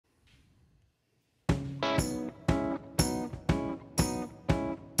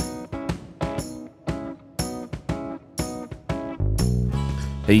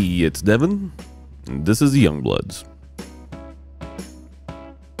Hey, it's Devin, and this is the Youngbloods.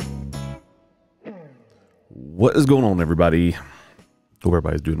 What is going on, everybody? Hope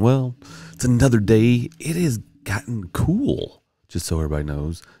everybody's doing well. It's another day. It has gotten cool, just so everybody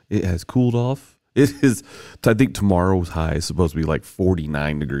knows. It has cooled off. It is, I think tomorrow's high is supposed to be like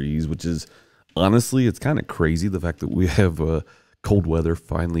 49 degrees, which is, honestly, it's kind of crazy, the fact that we have cold weather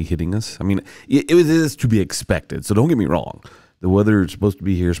finally hitting us. I mean, it is to be expected, so don't get me wrong. The weather is supposed to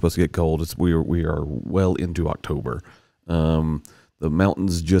be here, supposed to get cold. We are well into October. The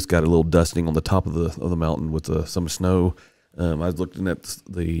mountains just got a little dusting on the top of the mountain with some snow. I was looking at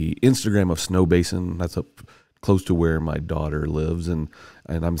the Instagram of Snow Basin. That's up close to where my daughter lives, and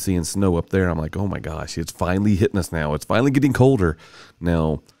I'm seeing snow up there. I'm like, oh my gosh, it's finally hitting us now. It's finally getting colder.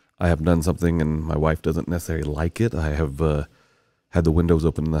 Now, I have done something, and my wife doesn't necessarily like it. I have had the windows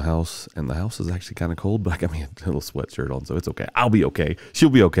open in the house, and the house is actually kind of cold, but I got me a little sweatshirt on, so it's okay. I'll be okay. She'll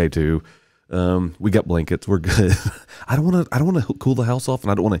be okay too. We got blankets. We're good. I don't want to cool the house off,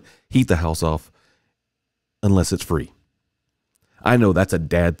 and I don't want to heat the house off unless it's free. I know that's a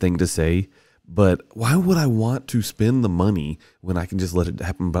dad thing to say, but why would I want to spend the money when I can just let it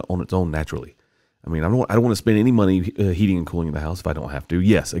happen on its own naturally? I mean, I don't want to spend any money heating and cooling the house if I don't have to.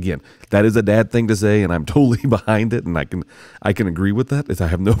 Yes, again, that is a dad thing to say, and I'm totally behind it, and I can agree with that. I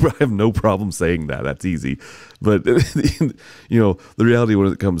have no problem saying that. That's easy. But the reality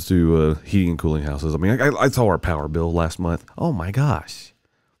when it comes to heating and cooling houses, I mean, I saw our power bill last month. Oh my gosh,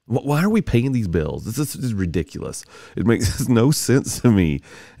 why are we paying these bills? This is ridiculous. It makes no sense to me.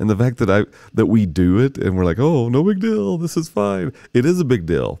 And the fact that we do it and we're like, oh, no big deal. This is fine. It is a big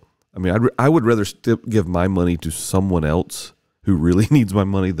deal. I mean, I would rather give my money to someone else who really needs my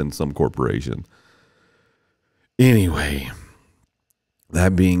money than some corporation. Anyway,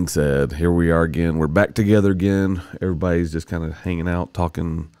 that being said, here we are again. We're back together again. Everybody's just kind of hanging out,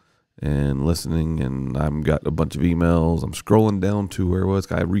 talking and listening, and I've got a bunch of emails. I'm scrolling down to where it was.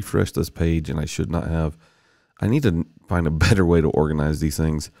 I refreshed this page, and I should not have. I need to find a better way to organize these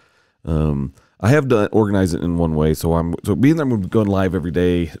things. I have organized it in one way, so being that I'm going live every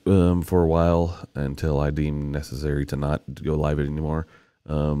day for a while until I deem necessary to not go live anymore.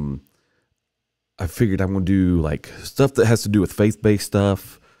 I figured I'm going to do like stuff that has to do with faith-based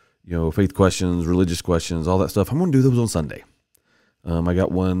stuff, faith questions, religious questions, all that stuff. I'm going to do those on Sunday. I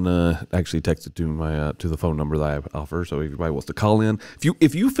got one actually texted to my to the phone number that I offer. So if anybody wants to call in,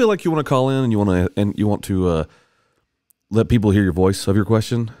 if you feel like you want to call in and you want to let people hear your voice of your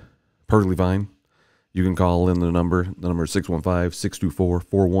question, perfectly fine. You can call in the number. The number is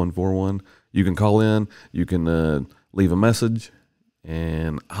 615-624-4141. You can call in. You can leave a message,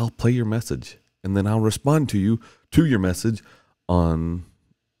 and I'll play your message, and then I'll respond to your message on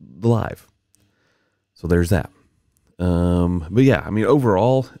the live. So there's that. But yeah, I mean,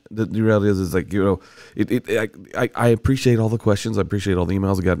 overall, the reality is like, I appreciate all the questions. I appreciate all the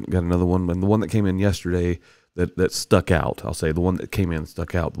emails. I got another one, and the one that came in yesterday that stuck out, I'll say the one that came in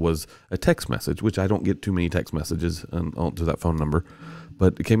stuck out was a text message, which I don't get too many text messages to that phone number,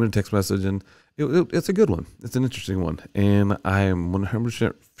 but it came in a text message, and it's a good one. It's an interesting one, and I am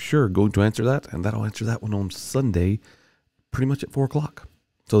 100% sure going to answer that, and I'll answer that one on Sunday, pretty much at 4 o'clock.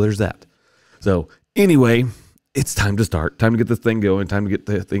 So there's that. So anyway, it's time to start. Time to get this thing going. Time to get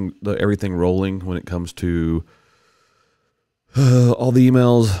everything rolling when it comes to all the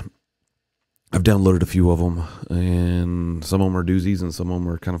emails. I've downloaded a few of them, and some of them are doozies, and some of them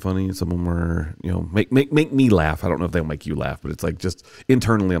are kind of funny, and some of them are, make me laugh. I don't know if they'll make you laugh, but it's like just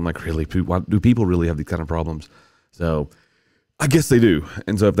internally, I'm like, really, do people really have these kind of problems? So I guess they do.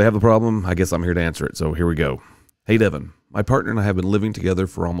 And so if they have the problem, I guess I'm here to answer it. So here we go. Hey, Devin, my partner and I have been living together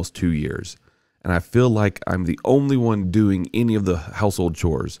for almost 2 years, and I feel like I'm the only one doing any of the household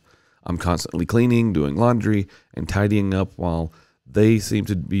chores. I'm constantly cleaning, doing laundry, and tidying up while they seem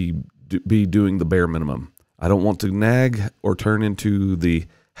to be doing the bare minimum. I don't want to nag or turn into the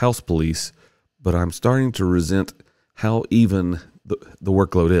house police, but I'm starting to resent how even the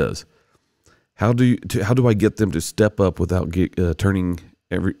workload is. How do I get them to step up without turning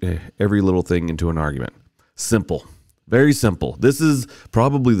every little thing into an argument? Simple. Very simple. This is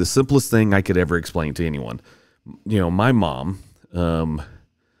probably the simplest thing I could ever explain to anyone. My mom, there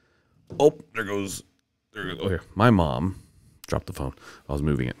goes here. My mom dropped the phone. I was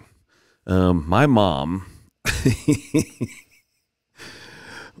moving it. My mom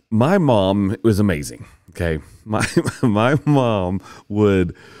was amazing. Okay. My mom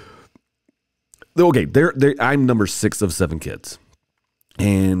would, okay. I'm number 6 of 7 kids.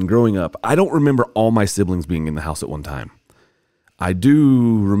 And growing up, I don't remember all my siblings being in the house at one time. I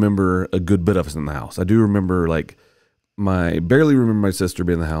do remember a good bit of us in the house. I do remember like barely remember my sister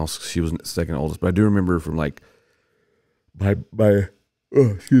being in the house. She was second oldest, but I do remember from like my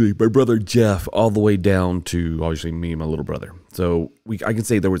brother Jeff all the way down to obviously me and my little brother. So I can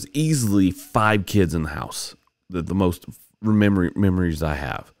say there was easily 5 kids in the house. The most memories I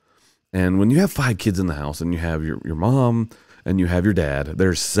have. And when you have 5 kids in the house and you have your mom and you have your dad,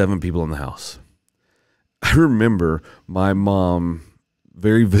 there's 7 people in the house. I remember my mom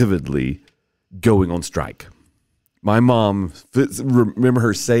very vividly going on strike. My mom, remember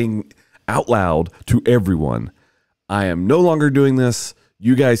her saying out loud to everyone, I am no longer doing this.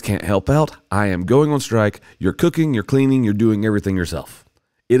 You guys can't help out. I am going on strike. You're cooking, you're cleaning, you're doing everything yourself.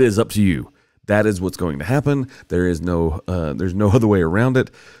 It is up to you. That is what's going to happen. There's no other way around it.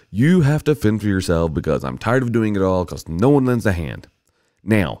 You have to fend for yourself because I'm tired of doing it all because no one lends a hand.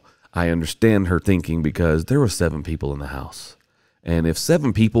 Now, I understand her thinking because there were 7 people in the house. And if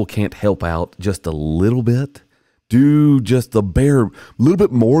 7 people can't help out just a little bit, do just a little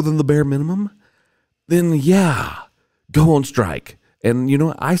bit more than the bare minimum, then yeah, go on strike. And you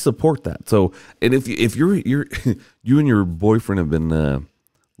know, I support that. So, and if you're you and your boyfriend have been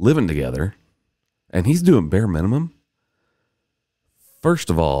living together, and he's doing bare minimum, first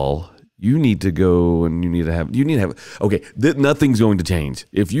of all, you need to go and you need to have. Okay, nothing's going to change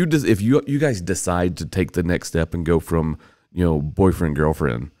if you guys decide to take the next step and go from boyfriend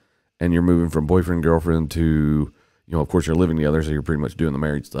girlfriend, and you're moving from boyfriend girlfriend to of course you're living together, so you're pretty much doing the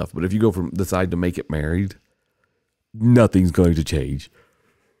married stuff. But if you decide to make it married, nothing's going to change.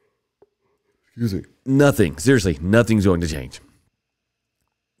 Excuse me. Nothing. Seriously, nothing's going to change.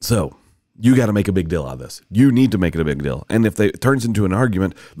 So you got to make a big deal out of this. You need to make it a big deal. And if it turns into an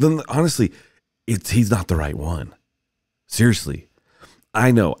argument, then honestly, he's not the right one. Seriously.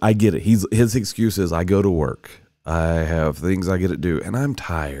 I know. I get it. His excuse is I go to work. I have things I get to do, and I'm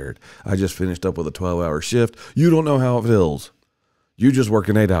tired. I just finished up with a 12-hour shift. You don't know how it feels. You just work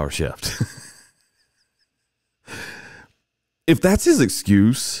an 8-hour shift. If that's his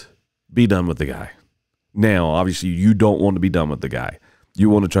excuse, be done with the guy. Now, obviously, you don't want to be done with the guy.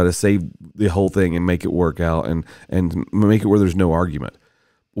 You want to try to save the whole thing and make it work out and make it where there's no argument.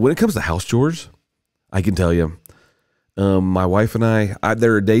 When it comes to house chores, I can tell you, my wife and I,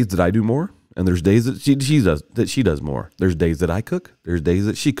 there are days that I do more, and there's days that she does more. There's days that I cook. There's days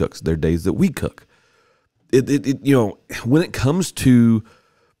that she cooks. There's days that we cook. When it comes to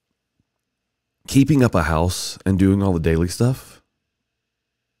keeping up a house and doing all the daily stuff,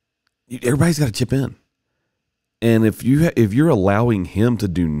 everybody's got to chip in. And if you're allowing him to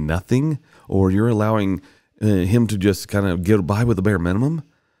do nothing, or you're allowing him to just kind of get by with the bare minimum,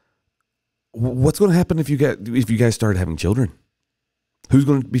 what's going to happen if you guys start having children? Who's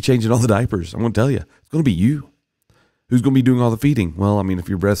going to be changing all the diapers? I'm going to tell you, it's going to be you. Who's going to be doing all the feeding? Well, I mean, if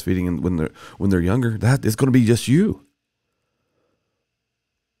you're breastfeeding and when they're younger, it's going to be just you.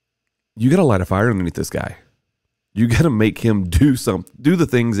 You got to light a fire underneath this guy. You got to make him do the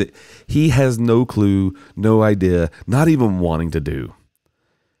things that he has no clue, no idea, not even wanting to do.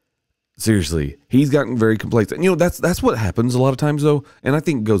 Seriously, he's gotten very complacent. That's what happens a lot of times, though, and I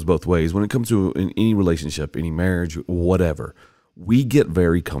think it goes both ways. When it comes to any relationship, any marriage, whatever, we get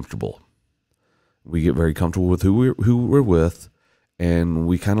very comfortable. We get very comfortable with who we're with, and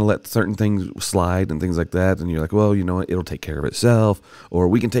we kind of let certain things slide and things like that. And you're like, well, you know what? It'll take care of itself, or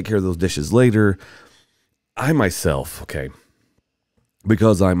we can take care of those dishes later. I myself, okay,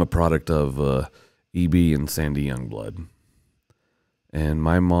 because I'm a product of EB and Sandy Youngblood, and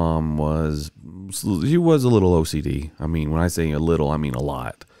my mom was a little OCD. I mean, when I say a little, I mean a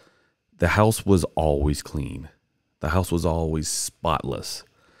lot. The house was always clean. The house was always spotless.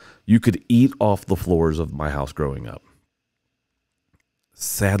 You could eat off the floors of my house growing up.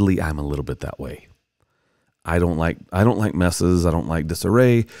 Sadly, I'm a little bit that way. I don't like messes. I don't like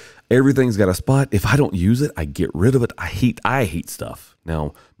disarray. Everything's got a spot. If I don't use it, I get rid of it. I hate stuff.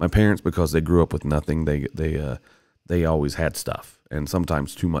 Now, my parents, because they grew up with nothing, they always had stuff, and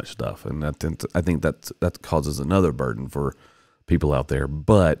sometimes too much stuff, and I think that causes another burden for people out there.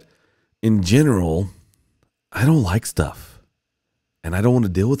 But in general, I don't like stuff, and I don't want to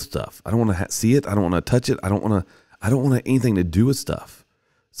deal with stuff. I don't want to see it. I don't want to touch it. I don't want anything to do with stuff.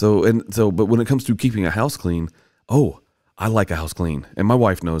 But when it comes to keeping a house clean, I like a house clean, and my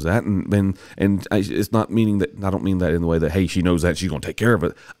wife knows that, and it's not meaning that, I don't mean that in the way that, hey, she knows that she's going to take care of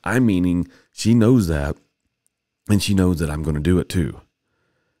it. I'm meaning she knows that, and she knows that I'm going to do it too.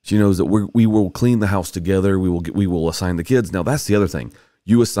 She knows that we will clean the house together. We will assign the kids. Now that's the other thing.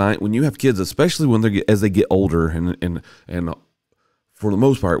 You assign, when you have kids, especially as they get older, and for the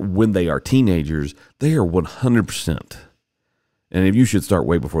most part, when they are teenagers, they are 100%. And if you should start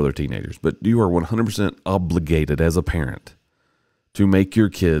way before they're teenagers, but you are 100% obligated as a parent to make your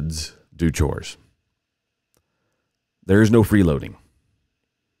kids do chores. There is no freeloading.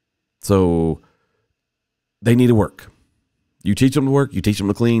 So they need to work. You teach them to work, you teach them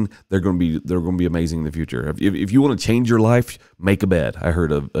to clean, they're going to be amazing in the future. If you want to change your life, make a bed. I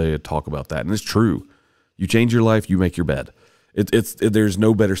heard a talk about that, and it's true. You change your life, you make your bed. There's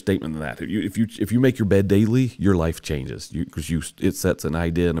no better statement than that. If you make your bed daily, your life changes because it sets an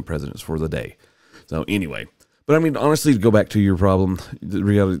idea and a precedence for the day. So anyway, but I mean, honestly, to go back to your problem, the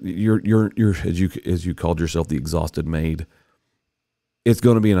reality, you're as you called yourself, the exhausted maid. It's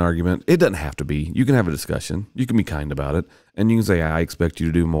going to be an argument. It doesn't have to be. You can have a discussion. You can be kind about it, and you can say, "I expect you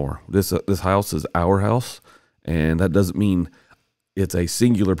to do more. This house is our house, and that doesn't mean it's a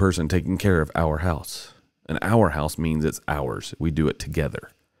singular person taking care of our house." And our house means it's ours. We do it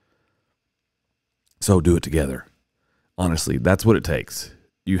together. So do it together. Honestly, that's what it takes.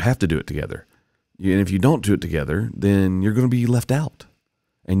 You have to do it together. And if you don't do it together, then you're going to be left out.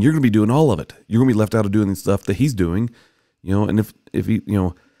 And you're going to be doing all of it. You're going to be left out of doing the stuff that he's doing. And if he,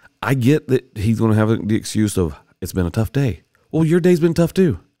 I get that he's going to have the excuse of, it's been a tough day. Well, your day's been tough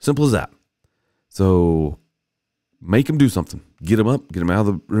too. Simple as that. So make him do something. Get him up, get him out of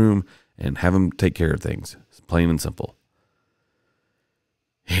the room, and have him take care of things. It's plain and simple.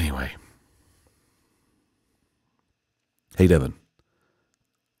 Anyway. Hey, Devin.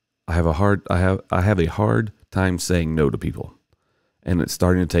 I have a hard time saying no to people, and it's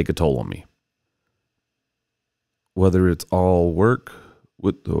starting to take a toll on me. Whether it's all work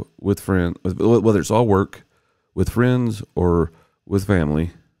with friends, whether it's all work with friends or with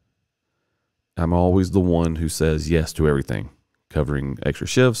family, I'm always the one who says yes to everything. Covering extra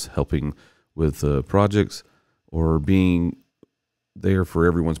shifts, helping with projects, or being there for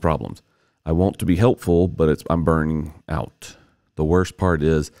everyone's problems. I want to be helpful, but I'm burning out. The worst part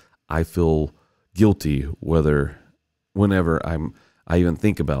is I feel guilty whenever I even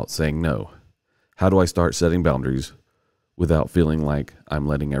think about saying no. How do I start setting boundaries without feeling like I'm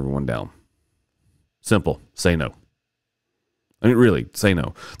letting everyone down? Simple. Say no. I mean, really, say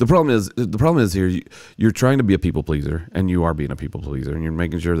no. The problem is here, you're trying to be a people pleaser, and you are being a people pleaser, and you're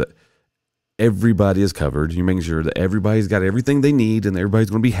making sure that everybody is covered. You're making sure that everybody's got everything they need, and everybody's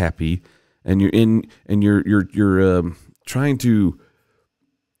going to be happy. And you're trying to,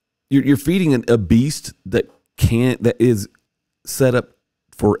 you're feeding a beast that is set up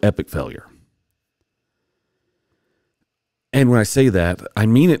for epic failure. And when I say that, I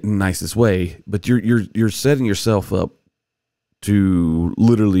mean it in the nicest way, but you're setting yourself up to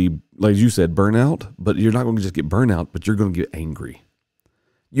literally, like you said, burnout, but you're not going to just get burnout, but you're going to get angry.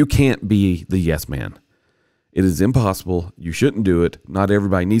 You can't be the yes man. It is impossible. You shouldn't do it. Not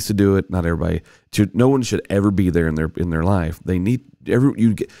everybody needs to do it. No one should ever be there in their life.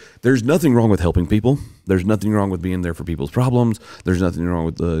 There's nothing wrong with helping people. There's nothing wrong with being there for people's problems. There's nothing wrong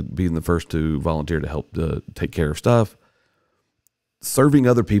with being the first to volunteer to help take care of stuff. Serving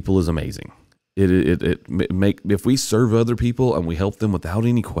other people is amazing. If we serve other people and we help them without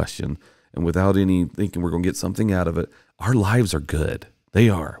any question and without any thinking we're going to get something out of it, our lives are good. They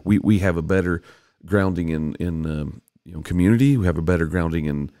are. We have a better grounding in community. We have a better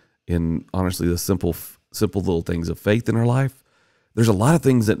grounding in honestly the simple little things of faith in our life. There's a lot of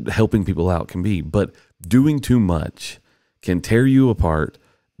things that helping people out can be, but doing too much can tear you apart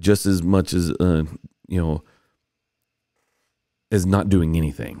just as much as as not doing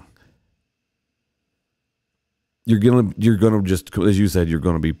anything. You're gonna just, as you said, you're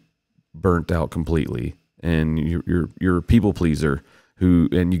gonna be burnt out completely, and you're a people pleaser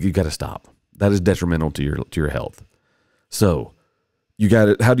and you got to stop. That is detrimental to your health. So you got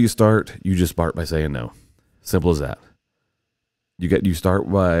it. How do you start? You just start by saying no. Simple as that. You start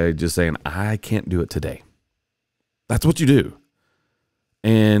by just saying, I can't do it today. That's what you do.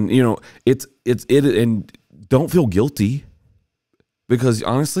 And and don't feel guilty, because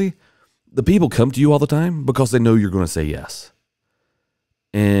honestly, the people come to you all the time because they know you're going to say yes.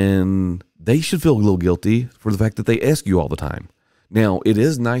 And they should feel a little guilty for the fact that they ask you all the time. Now, it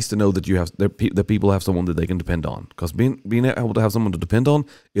is nice to know that that people have someone that they can depend on, because being able to have someone to depend on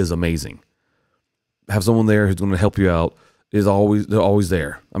is amazing. Have someone there who's going to help you out they're always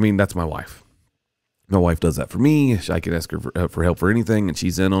there. I mean, that's my wife. My wife does that for me. I can ask her for help for anything, and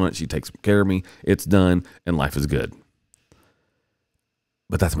she's in on it. She takes care of me. It's done, and life is good.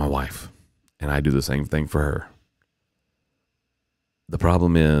 But that's my wife, and I do the same thing for her. The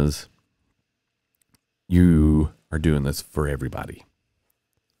problem is you are doing this for everybody.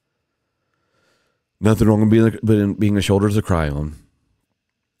 Nothing wrong with being a shoulder to cry on.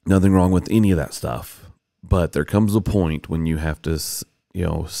 Nothing wrong with any of that stuff. But there comes a point when you have to,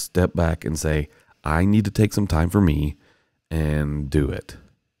 step back and say, I need to take some time for me and do it.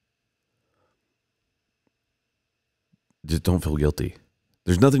 Just don't feel guilty.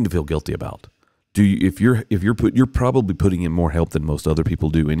 There's nothing to feel guilty about. You're probably putting in more help than most other people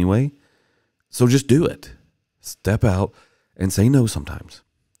do anyway. So just do it. Step out and say no sometimes.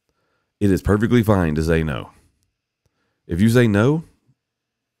 It is perfectly fine to say no. If you say no,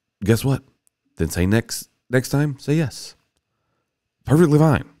 guess what? Then say next time, say yes. Perfectly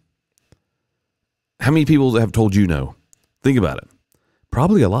fine. How many people have told you no? Think about it.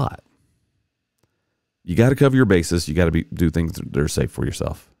 Probably a lot. You got to cover your bases. You got to do things that are safe for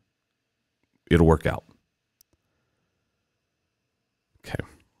yourself. It'll work out. Okay.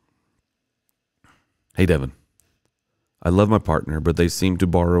 Hey, Devin. I love my partner, but they seem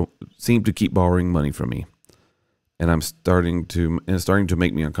to keep borrowing money from me. And it's starting to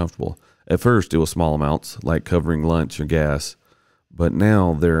make me uncomfortable. At first, it was small amounts, like covering lunch or gas. But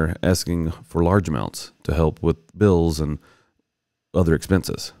now they're asking for large amounts to help with bills and other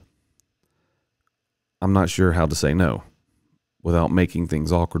expenses. I'm not sure how to say no without making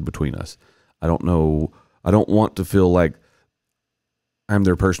things awkward between us. I don't know. I don't want to feel like I'm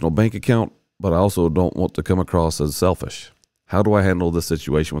their personal bank account, but I also don't want to come across as selfish. How do I handle this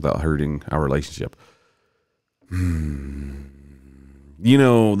situation without hurting our relationship? The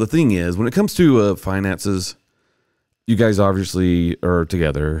thing is, when it comes to finances, you guys obviously are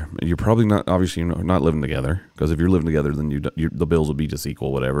together. You're probably not living together, because if you're living together, then the bills would be just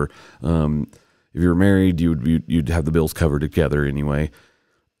equal, whatever. If you're married, you'd have the bills covered together anyway.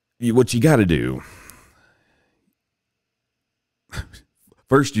 What you got to do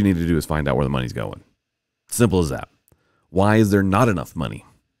first, you need to do is find out where the money's going. Simple as that. Why is there not enough money?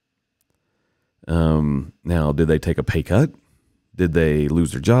 Now, did they take a pay cut? Did they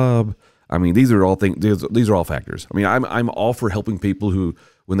lose their job? I mean, these are all things. These are all factors. I mean, I'm all for helping people who,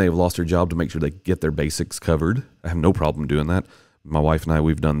 when they've lost their job, to make sure they get their basics covered. I have no problem doing that. My wife and I,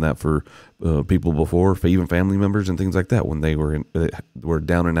 we've done that for people before, for even family members and things like that. When they were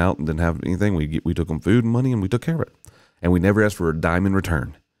down and out and didn't have anything, we took them food and money, and we took care of it, and we never asked for a dime in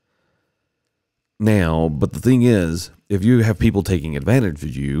return. Now, but the thing is, if you have people taking advantage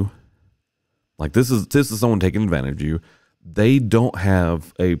of you, like this is someone taking advantage of you, they don't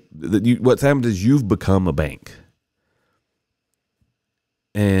have what's happened is you've become a bank.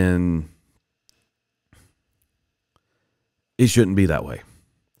 And it shouldn't be that way.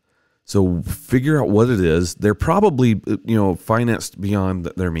 So figure out what it is. They're probably, financed beyond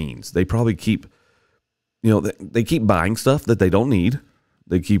their means. They probably keep, they keep buying stuff that they don't need.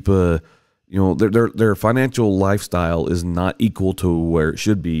 They keep, their financial lifestyle is not equal to where it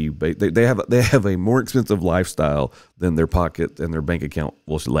should be. They have a more expensive lifestyle than their pocket and their bank account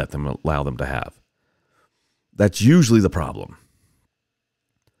will allow them to have. That's usually the problem.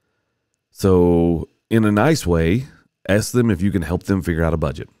 So in a nice way, ask them if you can help them figure out a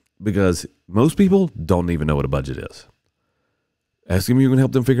budget, because most people don't even know what a budget is. Ask them if you can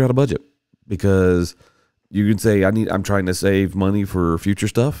help them figure out a budget, because you can say, I'm trying to save money for future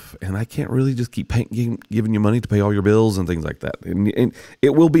stuff, and I can't really just keep giving you money to pay all your bills and things like that. And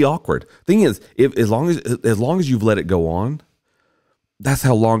it will be awkward. Thing is, as long as you've let it go on, that's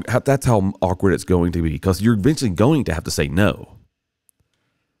how awkward it's going to be, because you're eventually going to have to say no.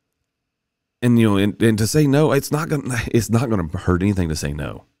 And and to say no, it's not gonna hurt anything to say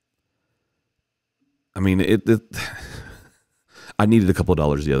no. I mean, I needed a couple of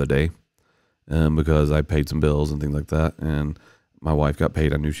dollars the other day, because I paid some bills and things like that, and my wife got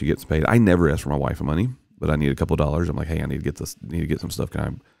paid. I knew she gets paid. I never asked for my wife for money, but I need a couple of dollars. I'm like, hey, I need to get some stuff.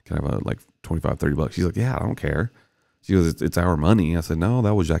 Can I have like $25, $30? She's like, yeah, I don't care. She goes, it's our money. I said, no,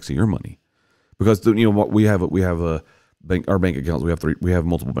 that was actually your money, because what we have a bank. Our bank accounts. We have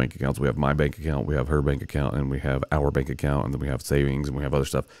multiple bank accounts. We have my bank account. We have her bank account, and we have our bank account, and then we have savings, and we have other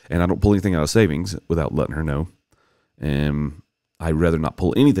stuff. And I don't pull anything out of savings without letting her know. And I'd rather not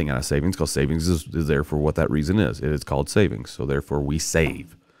pull anything out of savings, because savings is there for what that reason is. It is called savings. So therefore we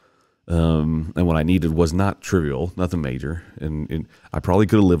save. And what I needed was not trivial, nothing major. And I probably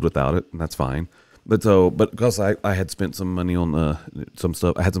could have lived without it, and that's fine. But because I had spent some money on some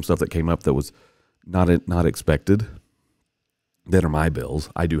stuff, I had some stuff that came up that was not expected. That are my bills.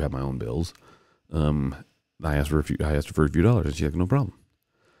 I do have my own bills. I asked her for a few dollars, and she's like, no problem.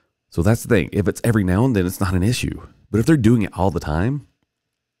 So that's the thing. If it's every now and then, it's not an issue. But if they're doing it all the time,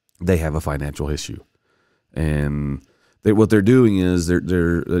 they have a financial issue. And what they're doing is here's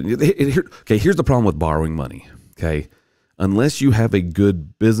the problem with borrowing money. Okay. Unless you have a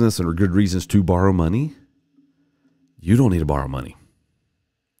good business or good reasons to borrow money, you don't need to borrow money.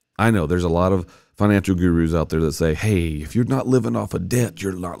 I know there's a lot of financial gurus out there that say, hey, if you're not living off of debt,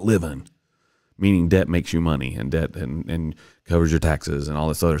 you're not living. Meaning debt makes you money, and debt and covers your taxes and all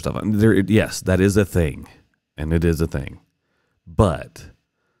this other stuff. And yes, that is a thing, and it is a thing. But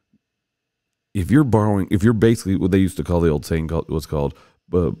if you're basically what they used to call, the old saying was called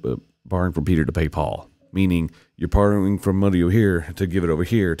borrowing from Peter to pay Paul, meaning you're borrowing from money over here to give it over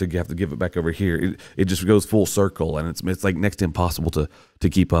here to have to give it back over here. It just goes full circle, and it's like next to impossible to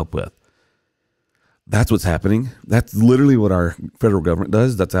keep up with. That's what's happening. That's literally what our federal government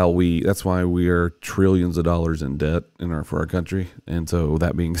does. That's why we are trillions of dollars in debt for our country. And so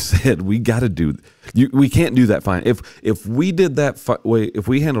that being said, we got to we can't do that fine. If we did that way, if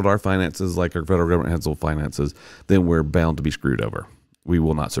we handled our finances like our federal government handles finances, then we're bound to be screwed over. We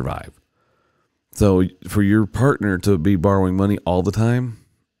will not survive. So for your partner to be borrowing money all the time,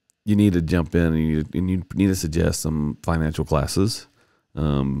 you need to jump in and you need to suggest some financial classes.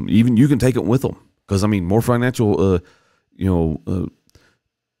 Even you can take it with them. Because, I mean, more financial,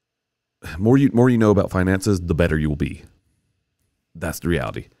 more you know about finances, the better you will be. That's the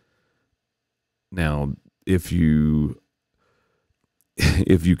reality. Now, if you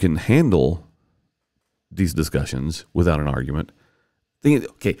can handle these discussions without an argument,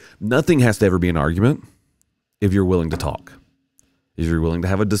 nothing has to ever be an argument if you're willing to talk, if you're willing to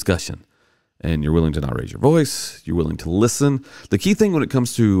have a discussion. And you're willing to not raise your voice, you're willing to listen. The key thing when it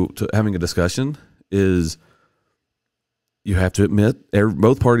comes to having a discussion is you have to admit,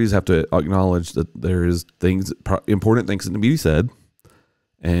 both parties have to acknowledge that there is important things that need to be said,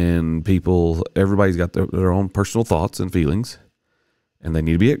 and everybody's got their own personal thoughts and feelings, and they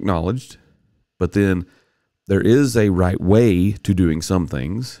need to be acknowledged. But then there is a right way to doing some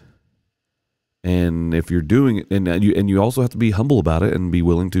things, and if you're doing it, and you also have to be humble about it and be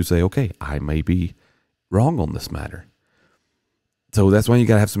willing to say, okay, I may be wrong on this matter. So that's why you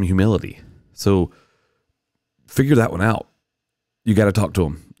got to have some humility. So figure that one out. You got to talk to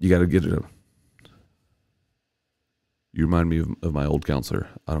them. You got to get it. You remind me of my old counselor.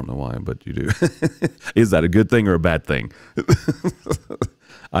 I don't know why, but you do. Is that a good thing or a bad thing?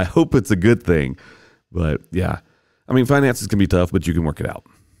 I hope it's a good thing. But yeah, I mean, finances can be tough, but you can work it out.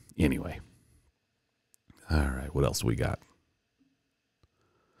 Anyway. All right, what else do we got?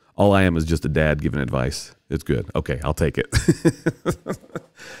 All I am is just a dad giving advice. It's good. Okay, I'll take it.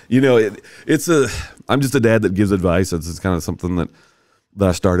 I'm just a dad that gives advice. It's kind of something that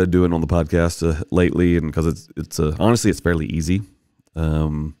I started doing on the podcast lately, and because it's honestly it's fairly easy.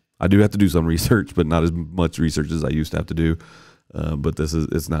 I do have to do some research, but not as much research as I used to have to do. But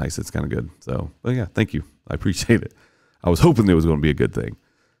it's nice. It's kind of good. So, well, yeah, thank you. I appreciate it. I was hoping it was going to be a good thing.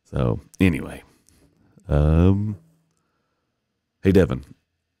 So anyway, hey Devin.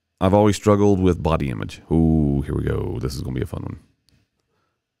 I've always struggled with body image. Ooh, here we go. This is going to be a fun one.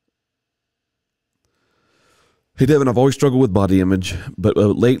 Hey, Devin, I've always struggled with body image, but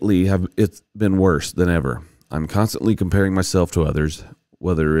lately it's been worse than ever. I'm constantly comparing myself to others,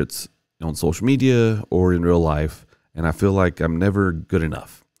 whether it's on social media or in real life, and I feel like I'm never good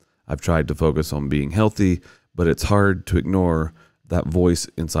enough. I've tried to focus on being healthy, but it's hard to ignore that voice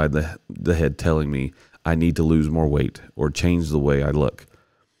inside the head telling me I need to lose more weight or change the way I look.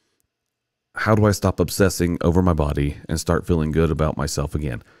 How do I stop obsessing over my body and start feeling good about myself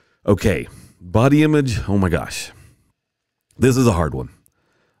again? Okay, body image, oh my gosh. This is a hard one.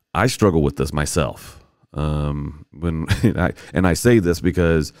 I struggle with this myself. I say this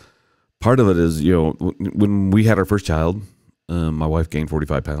because part of it is, when we had our first child, my wife gained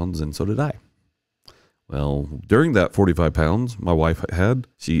 45 pounds and so did I. Well, during that 45 pounds my wife had,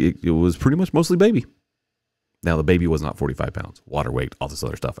 it was pretty much mostly baby. Now the baby was not 45 pounds, water weight, all this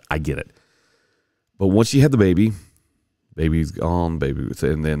other stuff. I get it. But once she had the baby's gone,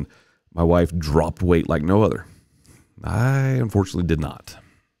 and then my wife dropped weight like no other. I unfortunately did not.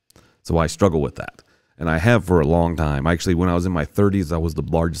 So I struggle with that. And I have for a long time. Actually, when I was in my 30s, I was the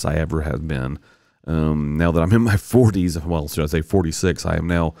largest I ever have been. Now that I'm in my 40s, well, should I say 46, I am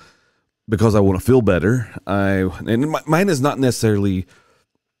now, because I want to feel better. Mine is not necessarily,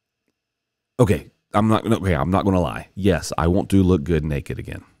 I'm not going to lie. Yes, I want to look good naked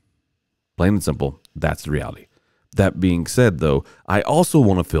again. Plain and simple, that's the reality. That being said, though, I also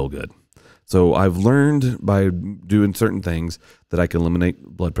want to feel good. So I've learned by doing certain things that I can eliminate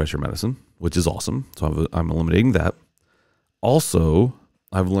blood pressure medicine, which is awesome. So I'm eliminating that. Also,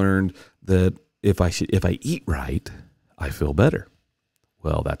 I've learned that if I eat right, I feel better.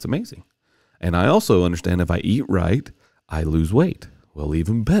 Well, that's amazing. And I also understand if I eat right, I lose weight. Well,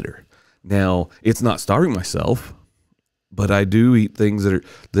 even better. Now, it's not starving myself, but I do eat things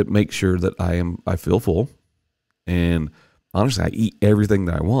that make sure that I feel full, and honestly, I eat everything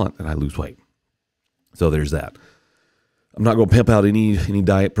that I want and I lose weight. So there's that. I'm not going to pimp out any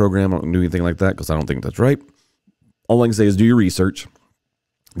diet program. I'm not going to do anything like that because I don't think that's right. All I can say is do your research.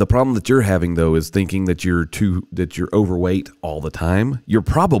 The problem that you're having, though, is thinking that you're overweight all the time. You're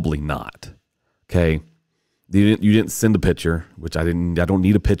probably not. Okay. You didn't send a picture, which I don't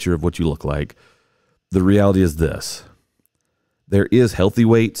need a picture of what you look like. The reality is this. There is healthy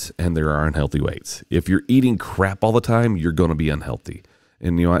weights and there are unhealthy weights. If you're eating crap all the time, you're going to be unhealthy.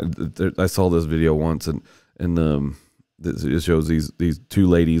 And, I saw this video once and it shows these two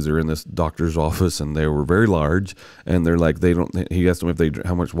ladies are in this doctor's office and they were very large and they're like, he asked them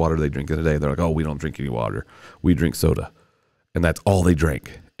how much water they drink in a day. They're like, oh, we don't drink any water. We drink soda. And that's all they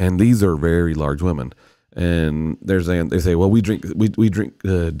drink. And these are very large women. And they say, well, we drink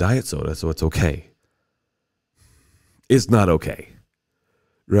diet soda, so it's okay. It's not okay,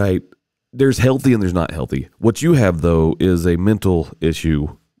 right? There's healthy and there's not healthy. What you have, though, is a mental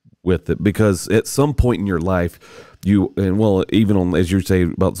issue with it because at some point in your life, even on, as you say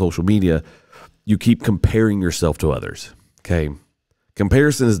about social media, you keep comparing yourself to others, okay?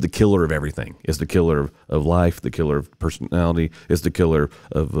 Comparison is the killer of everything. It's the killer of life, the killer of personality. It's the killer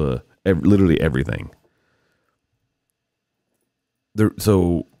of literally everything.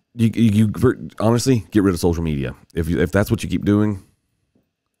 So you honestly get rid of social media. If that's what you keep doing,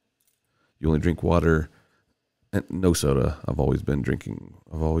 you only drink water and no soda. I've always been drinking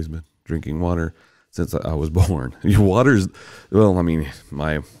water since I was born. Your water's, well, I mean,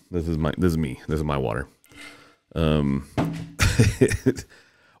 this is me. This is my water.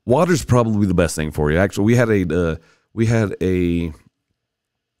 Water's probably the best thing for you. Actually, we had a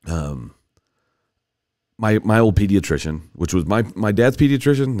my old pediatrician, which was my dad's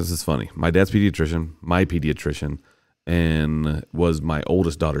pediatrician. This is funny. My dad's pediatrician, my pediatrician, and was my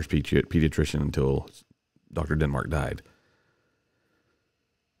oldest daughter's pediatrician until Dr. Denmark died.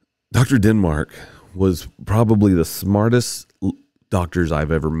 Dr. Denmark was probably the smartest doctors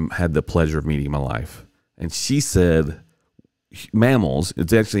I've ever had the pleasure of meeting in my life. And she said mammals,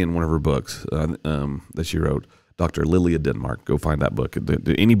 it's actually in one of her books that she wrote, Dr. Lilia Denmark. Go find that book.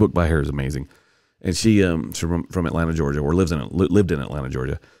 Any book by her is amazing. And she's from Atlanta, Georgia, or lived in Atlanta,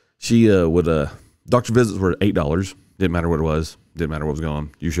 Georgia. She doctor visits were $8. Didn't matter what it was. Didn't matter what was going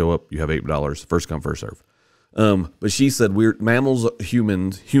on. You show up, you have $8. First come, first serve. But she said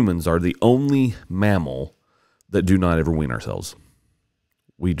humans are the only mammal that do not ever wean ourselves.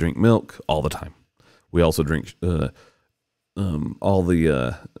 We drink milk all the time. We also drink all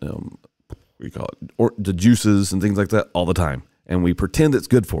the what do you call it, or the juices and things like that all the time, and we pretend it's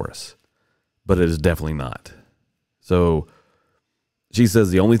good for us, but it is definitely not. So she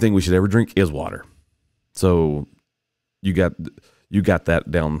says the only thing we should ever drink is water. So you got that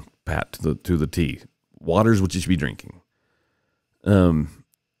down pat to the T. Water is what you should be drinking.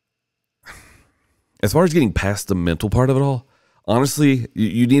 As far as getting past the mental part of it all, honestly,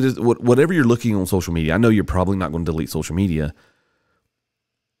 you need to, whatever you're looking on social media. I know you're probably not going to delete social media.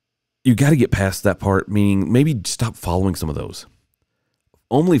 You got to get past that part, meaning maybe stop following some of those.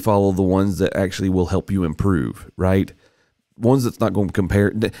 Only follow the ones that actually will help you improve, right? Ones that's not going to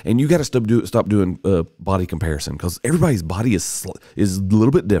compare, and you got to stop doing body comparison, because everybody's body is a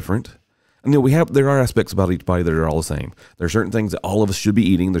little bit different. And there are aspects about each body that are all the same. There are certain things that all of us should be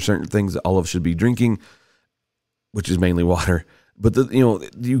eating. There's certain things that all of us should be drinking, which is mainly water. But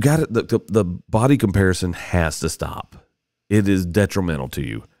you got it. The body comparison has to stop. It is detrimental to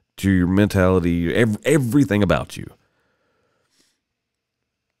you, to your mentality, everything about you.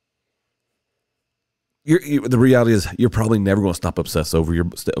 The reality is you're probably never going to stop obsessing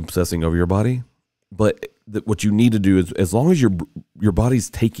over your body. But what you need to do is, as long as your body's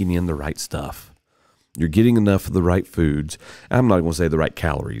taking in the right stuff, you're getting enough of the right foods. I'm not going to say the right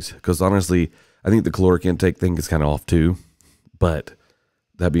calories, because honestly, I think the caloric intake thing is kind of off too. But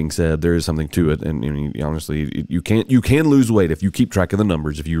that being said, there is something to it, and honestly, you can lose weight if you keep track of the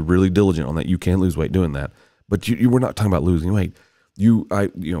numbers. If you're really diligent on that, you can lose weight doing that. But we're not talking about losing weight.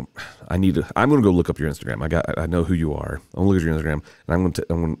 I'm going to go look up your Instagram. I know who you are. I'm going to look at your Instagram, and I'm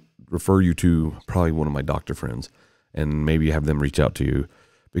going to refer you to probably one of my doctor friends, and maybe have them reach out to you,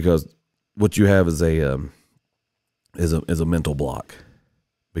 because what you have is a mental block,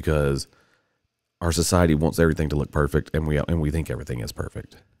 because our society wants everything to look perfect, and we think everything is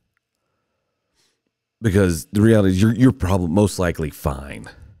perfect. Because the reality is you're probably most likely fine.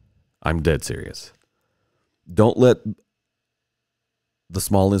 I'm dead serious. Don't let the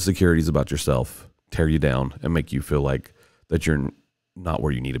small insecurities about yourself tear you down and make you feel like that you're not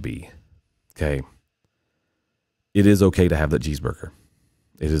where you need to be. Okay. It is okay to have that cheeseburger.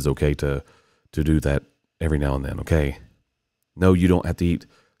 It is okay to do that every now and then. Okay. No, you don't have to eat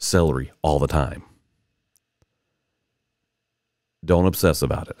celery all the time. Don't obsess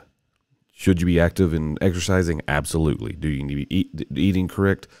about it. Should you be active in exercising? Absolutely. Do you need to be eating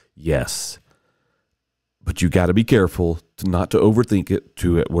correct? Yes. But you got to be careful not to overthink it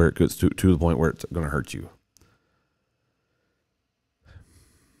to it where it gets to the point where it's going to hurt you.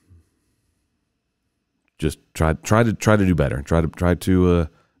 Just try to do better. Try to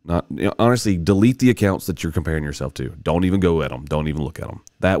not honestly delete the accounts that you're comparing yourself to. Don't even go at them. Don't even look at them.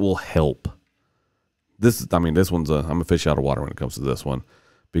 That will help. This one's I'm a fish out of water when it comes to this one,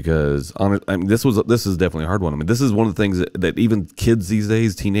 because this is definitely a hard one. I mean, this is one of the things that even kids these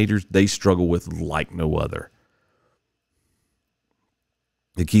days, teenagers, they struggle with like no other.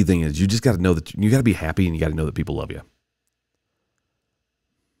 The key thing is you just got to know that you got to be happy, and you got to know that people love you.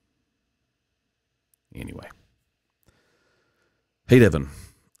 Anyway. Hey, Devin,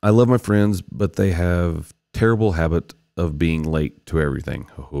 I love my friends, but they have terrible habit of being late to everything.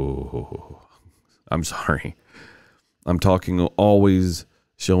 Oh, I'm sorry. I'm talking always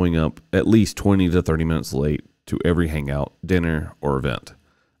showing up at least 20 to 30 minutes late to every hangout, dinner, or event.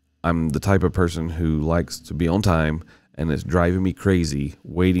 I'm the type of person who likes to be on time, and it's driving me crazy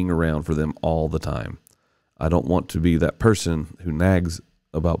waiting around for them all the time. I don't want to be that person who nags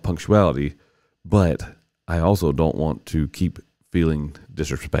about punctuality, but I also don't want to keep feeling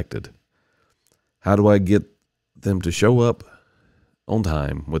disrespected. How do I get them to show up on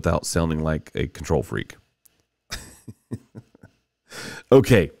time without sounding like a control freak?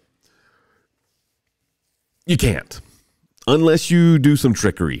 Okay. You can't. Unless you do some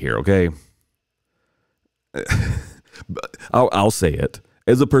trickery here, okay? I'll say it.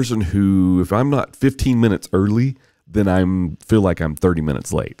 As a person who, if I'm not 15 minutes early, then feel like I'm 30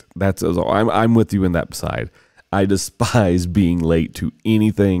 minutes late. I'm with you in that side. I despise being late to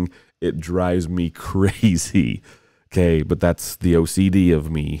anything. It drives me crazy. Okay, but that's the OCD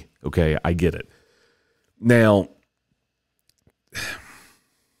of me. Okay, I get it. Now,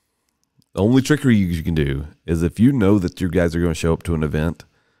 the only trickery you can do is if you know that your guys are going to show up to an event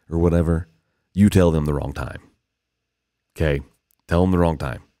or whatever, you tell them the wrong time. Okay, tell them the wrong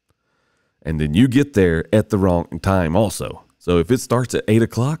time. And then you get there at the wrong time also. So if it starts at 8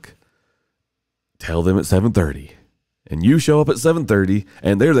 o'clock, tell them at 7:30. And you show up at 7:30,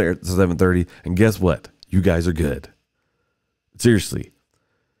 and they're there at 7:30, and guess what? You guys are good. Seriously.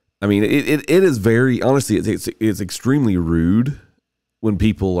 I mean, it is very, honestly, it's extremely rude when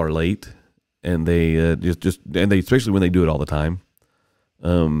people are late, and they especially when they do it all the time.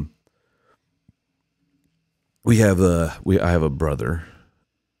 I have a brother,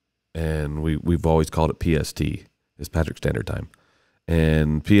 and we've always called it PST. It's Patrick Standard Time,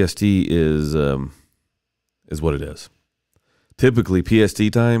 and PST is what it is. Typically,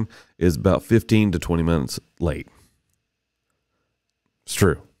 PST time is about 15 to 20 minutes late. It's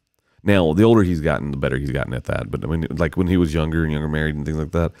true. Now, the older he's gotten, the better he's gotten at that. But I mean, like when he was younger and married and things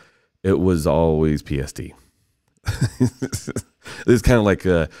like that, it was always PST. It's kind of like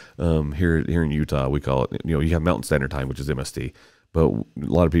here in Utah, we call it, you have Mountain Standard Time, which is MST. But a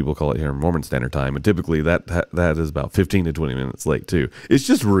lot of people call it here Mormon Standard Time, and typically that is about 15 to 20 minutes late too. It's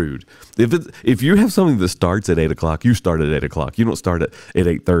just rude. If you have something that starts at 8 o'clock, you start at 8 o'clock. You don't start at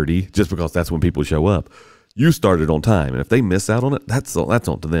 8:30 just because that's when people show up. You started on time, and if they miss out on it, that's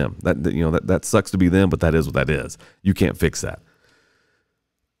on to them. That sucks to be them, but that is what that is. You can't fix that.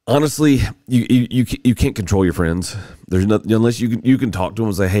 Honestly, you can't control your friends. There's nothing unless you can talk to them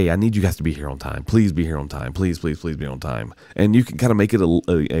and say, "Hey, I need you guys to be here on time. Please be here on time. Please be on time." And you can kind of make it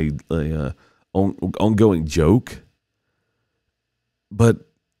a ongoing joke. But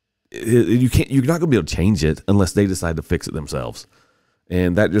you're not going to be able to change it unless they decide to fix it themselves.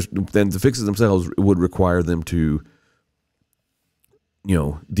 And then to fix it themselves would require them to,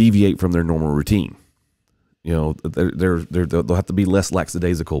 deviate from their normal routine. They'll have to be less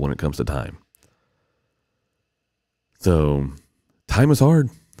lackadaisical when it comes to time. So time is hard.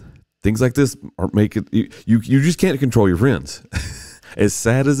 Things like this make it, you just can't control your friends. As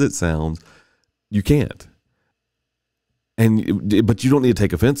sad as it sounds, you can't. But you don't need to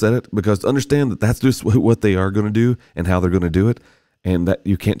take offense at it, because understand that that's just what they are going to do and how they're going to do it, and that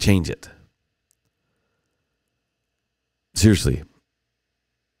you can't change it. Seriously.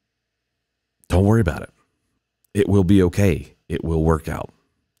 Don't worry about it. It will be okay. It will work out.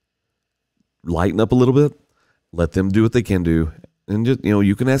 Lighten up a little bit. Let them do what they can do. And just,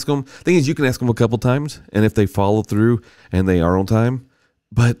 you can ask them. Thing is, you can ask them a couple times, and if they follow through and they are on time,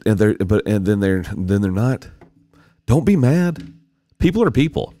 then they're not. Don't be mad. People are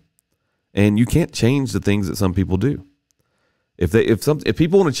people, and you can't change the things that some people do. If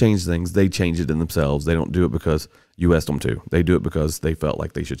people want to change things, they change it in themselves. They don't do it because you asked them to. They do it because they felt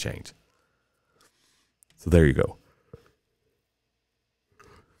like they should change. So there you go.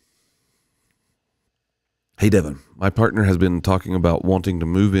 Hey, Devin, my partner has been talking about wanting to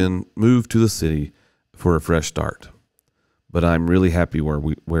move to the city for a fresh start, but I'm really happy where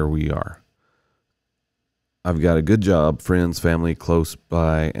we are. I've got a good job, friends, family close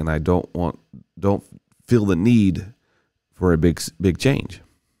by, and I don't feel the need for a big change.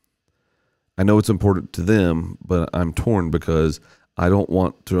 I know it's important to them, but I'm torn because I don't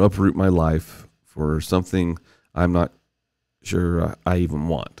want to uproot my life for something I'm not sure I even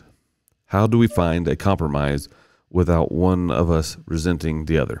want. How do we find a compromise without one of us resenting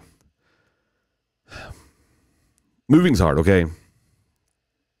the other? Moving's hard, okay?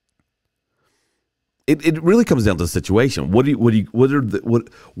 It really comes down to the situation. What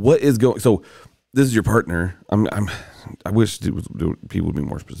is going? So this is your partner. I wish people would be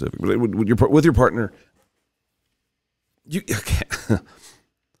more specific. But with your partner,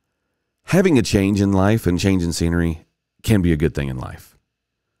 having a change in life and change in scenery can be a good thing in life.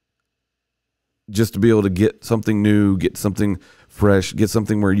 Just to be able to get something new, get something fresh, get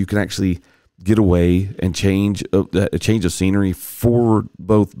something where you can actually get away and change a change of scenery for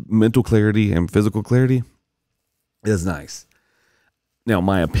both mental clarity and physical clarity is nice. Now,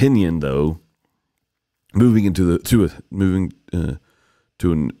 my opinion, though, moving to a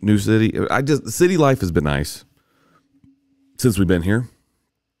new city, city life has been nice since we've been here,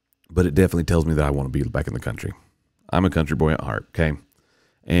 but it definitely tells me that I want to be back in the country. I'm a country boy at heart, okay?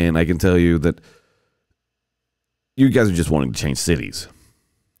 And I can tell you that you guys are just wanting to change cities.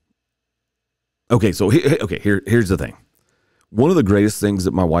 Okay, so here's the thing. One of the greatest things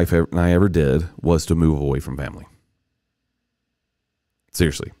that my wife and I ever did was to move away from family.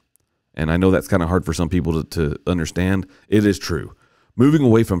 Seriously. And I know that's kind of hard for some people to understand. It is true. Moving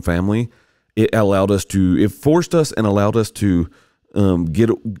away from family, it forced us and allowed us to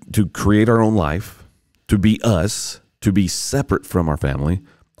create our own life, to be us, to be separate from our family,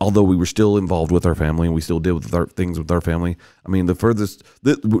 although we were still involved with our family and we still did things with our family. I mean,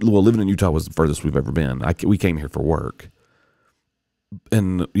 living in Utah was the furthest we've ever been. We came here for work.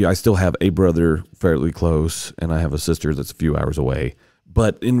 And yeah, I still have a brother fairly close, and I have a sister that's a few hours away.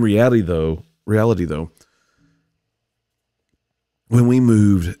 But in reality though, when we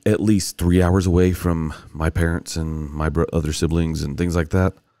moved at least 3 hours away from my parents and my other siblings and things like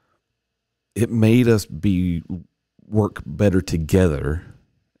that, it made us work better together.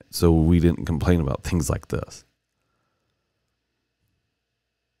 So we didn't complain about things like this.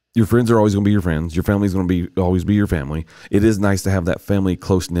 Your friends are always going to be your friends. Your family's going to always be your family. It is nice to have that family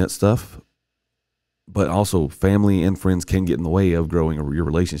close-knit stuff, but also family and friends can get in the way of growing your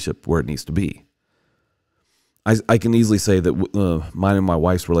relationship where it needs to be. I can easily say that mine and my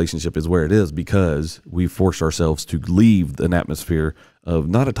wife's relationship is where it is because we forced ourselves to leave an atmosphere of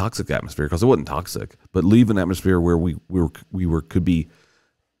not a toxic atmosphere, because it wasn't toxic, but leave an atmosphere where we could be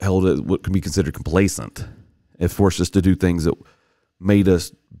held at what can be considered complacent. It forced us to do things that made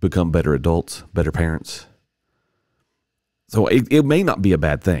us become better adults, better parents. So it may not be a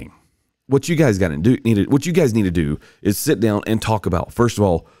bad thing. What you guys need to do is sit down and talk about, first of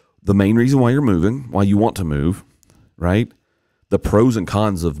all, the main reason why you're moving, why you want to move, right? The pros and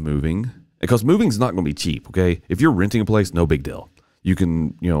cons of moving, because moving is not going to be cheap. Okay, if you're renting a place, no big deal. You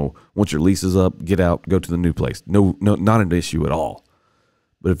can, once your lease is up, get out, go to the new place. No, not an issue at all.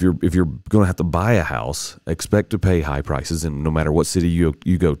 But if you're going to have to buy a house, expect to pay high prices, and no matter what city you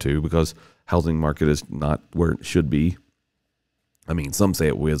go to, because housing market is not where it should be. I mean, some say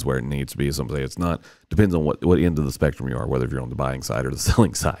it is where it needs to be. Some say it's not. Depends on what end of the spectrum you are, whether if you're on the buying side or the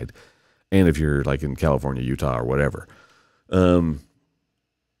selling side, and if you're like in California, Utah, or whatever. You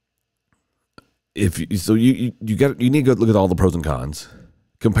need to go look at all the pros and cons,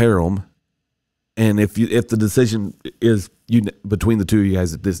 compare them. And if the decision is between the two of you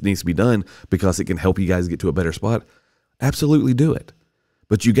guys that this needs to be done because it can help you guys get to a better spot, absolutely do it.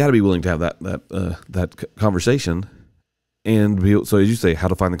 But you got to be willing to have that conversation, and so as you say, how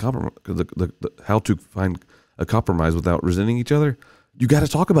to find how to find a compromise without resenting each other. You got to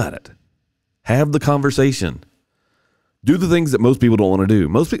talk about it. Have the conversation. Do the things that most people don't want to do.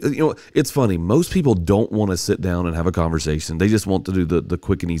 Most people, it's funny. Most people don't want to sit down and have a conversation. They just want to do the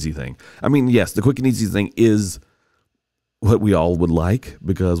quick and easy thing. I mean, yes, the quick and easy thing is what we all would like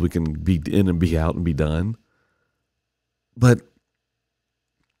because we can be in and be out and be done. But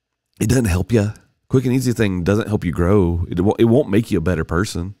it doesn't help you. Quick and easy thing doesn't help you grow. It won't make you a better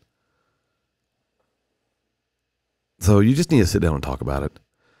person. So you just need to sit down and talk about it.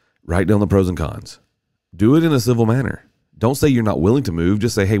 Write down the pros and cons. Do it in a civil manner. Don't say you're not willing to move.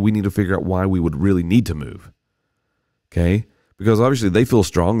 Just say, hey, we need to figure out why we would really need to move. Okay? Because obviously they feel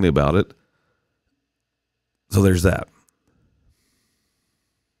strongly about it. So there's that.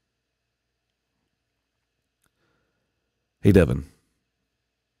 Hey, Devin.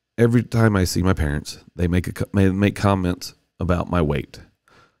 Every time I see my parents, they make comments about my weight.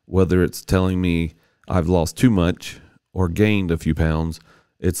 Whether it's telling me I've lost too much or gained a few pounds,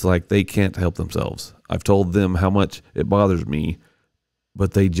 it's like they can't help themselves. I've told them how much it bothers me,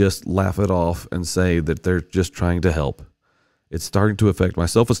 but they just laugh it off and say that they're just trying to help. It's starting to affect my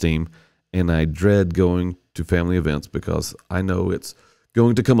self-esteem, and I dread going to family events because I know it's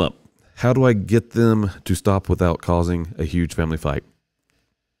going to come up. How do I get them to stop without causing a huge family fight?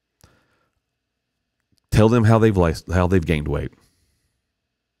 Tell them how they've gained weight.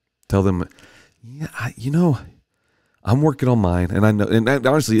 Tell them, yeah, I'm working on mine, and I know, and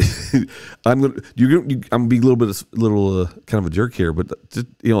honestly, I'm gonna be a little kind of a jerk here, but just,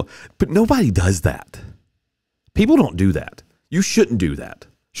 but nobody does that. People don't do that. You shouldn't do that,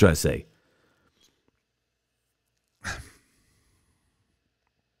 should I say?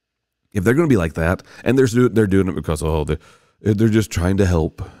 If they're going to be like that, and they're doing it because they're just trying to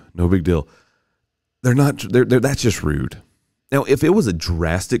help, no big deal. They're not. That's just rude. Now, if it was a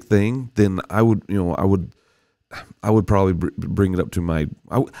drastic thing, then I would probably bring it up to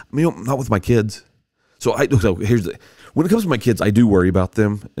not with my kids. So when it comes to my kids, I do worry about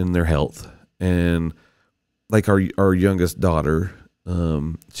them and their health. And like our youngest daughter,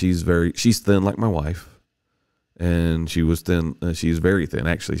 she's thin like my wife, and she was thin. She's very thin.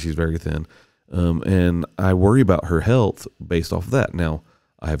 Actually, she's very thin. And I worry about her health based off of that. Now,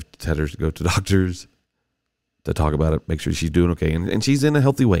 I've had her to go to doctors to talk about it, make sure she's doing okay. And she's in a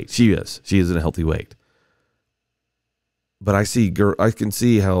healthy weight. She is in a healthy weight. But I can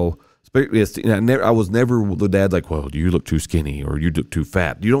see how, I was never the dad like, well, you look too skinny or you look too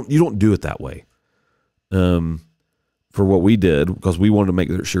fat. You don't do it that way. For what we did, because we wanted to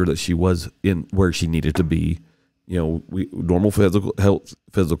make sure that she was in where she needed to be. Normal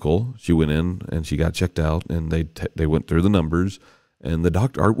physical. She went in and she got checked out, and they went through the numbers. And the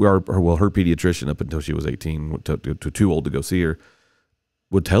doctor, her pediatrician, up until she was 18, too old to go see her,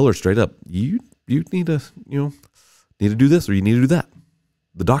 would tell her straight up, you need to do this or you need to do that.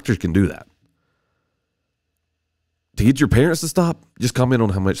 The doctors can do that. To get your parents to stop, just comment on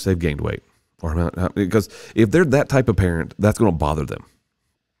how much they've gained weight, because if they're that type of parent, that's going to bother them.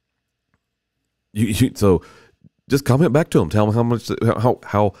 So just comment back to them. Tell them how much,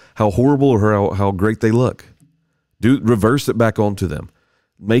 how horrible or how great they look. Reverse it back onto them.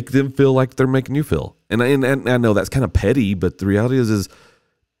 Make them feel like they're making you feel. And I know that's kind of petty, but the reality is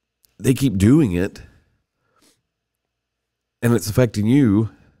they keep doing it, and it's affecting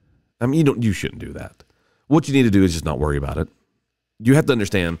you. I mean, you shouldn't do that. What you need to do is just not worry about it. You have to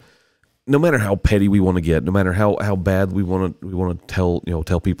understand, no matter how petty we want to get, no matter how bad we want to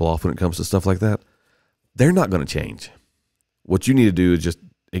tell people off when it comes to stuff like that, they're not going to change. What you need to do is just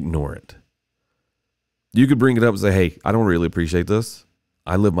ignore it. You could bring it up and say, hey, I don't really appreciate this.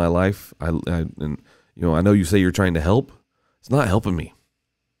 I live my life. I know you say you're trying to help. It's not helping me.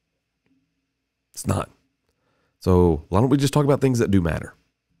 It's not. So why don't we just talk about things that do matter?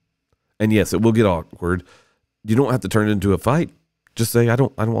 And yes, it will get awkward. You don't have to turn it into a fight. Just say, I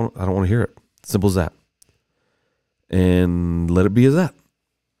don't want to hear it. Simple as that. And let it be as that.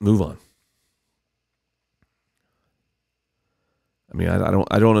 Move on. I mean,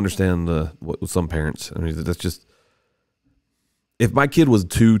 I don't understand what with some parents. I mean, that's just, if my kid was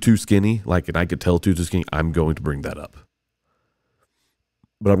too skinny, and I could tell too skinny, I'm going to bring that up.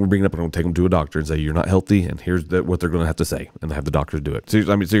 But I'm going to bring it up and I'm going to take them to a doctor and say, you're not healthy, and here's what they're going to have to say, and have the doctors do it.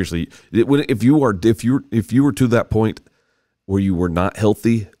 Seriously, if you were to that point where you were not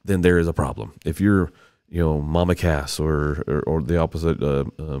healthy, then there is a problem. If you're, Mama Cass or the opposite,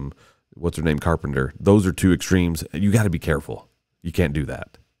 what's her name, Carpenter, those are two extremes. You got to be careful. You can't do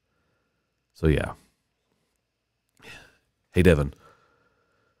that. So yeah. Hey, Devin.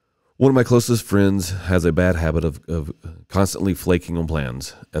 One of my closest friends has a bad habit of constantly flaking on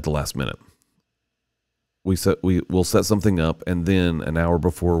plans at the last minute. We'll set something up, and then an hour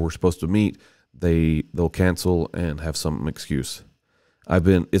before we're supposed to meet, they'll cancel and have some excuse.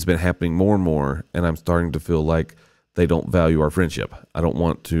 It's been happening more and more, and I'm starting to feel like they don't value our friendship. I don't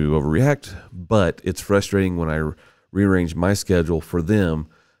want to overreact, but it's frustrating when I rearrange my schedule for them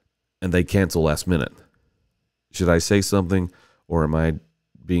and they cancel last minute. Should I say something, or am I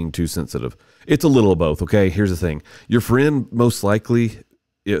being too sensitive? It's a little of both. Okay. Here's the thing. Your friend, most likely,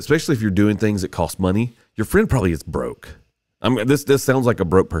 especially if you're doing things that cost money, your friend probably is broke. This sounds like a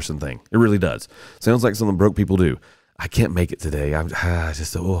broke person thing. It really does. Sounds like something broke people do. I can't make it today. I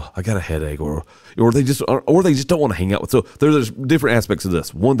got a headache, or they just don't want to hang out with. So there's different aspects of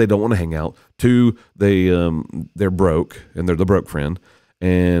this. One, they don't want to hang out. Two, they're broke and they're the broke friend,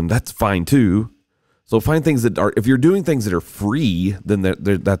 and that's fine too. So find things that are, if you're doing things that are free, then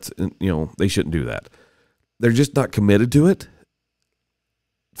that's, they shouldn't do that. They're just not committed to it.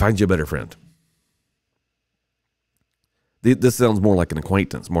 Find you a better friend. This sounds more like an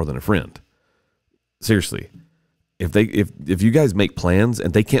acquaintance more than a friend. Seriously. If you guys make plans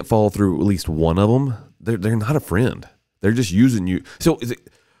and they can't follow through at least one of them, they're not a friend. They're just using you. So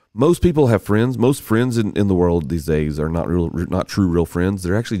most people have friends. Most friends in the world these days are not true real friends.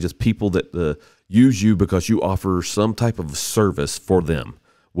 They're actually just people that use you because you offer some type of service for them,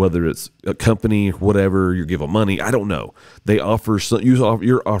 whether it's a company, whatever, you give them money. I don't know.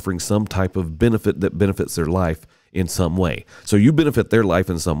 You're offering some type of benefit that benefits their life in some way. So you benefit their life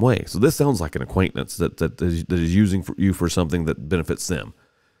in some way. So this sounds like an acquaintance that is using you for something that benefits them.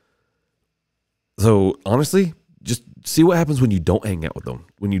 So honestly, just see what happens when you don't hang out with them,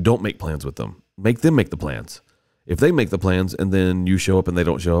 when you don't make plans with them. Make them make the plans. If they make the plans and then you show up and they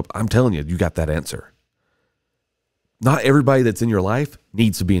don't show up, I'm telling you, you got that answer. Not everybody that's in your life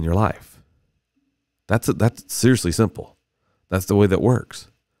needs to be in your life. That's seriously simple. That's the way that works.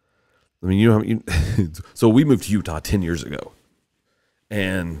 I mean, so we moved to Utah 10 years ago,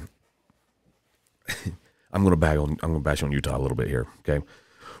 and I'm going to bash on Utah a little bit here. Okay.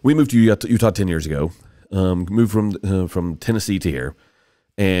 We moved to Utah 10 years ago, moved from Tennessee to here.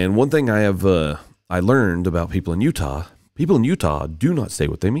 And one thing I learned about people in Utah do not say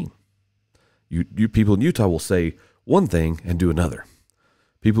what they mean. You people in Utah will say one thing and do another.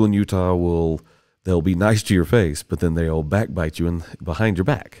 People in Utah they'll be nice to your face, but then they'll backbite you behind your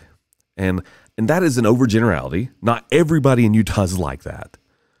back. And that is an overgenerality. Not everybody in Utah is like that,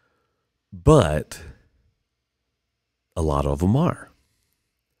 but a lot of them are.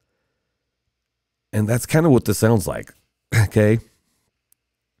 And that's kind of what this sounds like. Okay.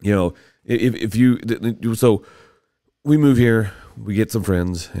 So we move here, we get some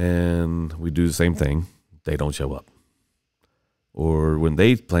friends and we do the same thing. They don't show up. Or when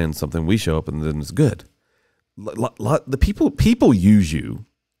they plan something, we show up and then it's good. The people use you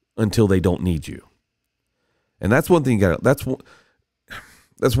until they don't need you. And that's one thing that's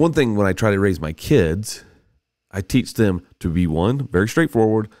one thing when I try to raise my kids, I teach them to be one, very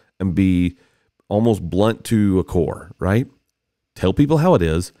straightforward, and be almost blunt to a core, right? Tell people how it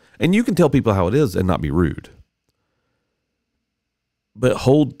is, and you can tell people how it is and not be rude. But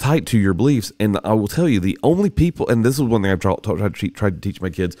hold tight to your beliefs, and I will tell you, the only people, and this is one thing I've tried to teach my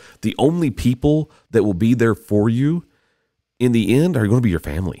kids, the only people that will be there for you in the end are going to be your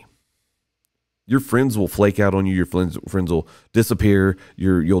family. Your friends will flake out on you. Your friends will disappear.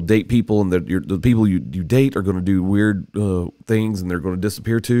 You'll date people, and the people you date are going to do weird things, and they're going to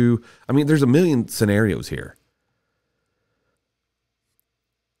disappear too. I mean, there's a million scenarios here.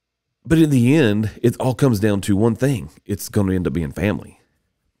 But in the end, it all comes down to one thing. It's going to end up being family.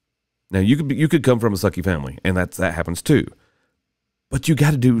 Now, you could come from a sucky family, and that happens too. But you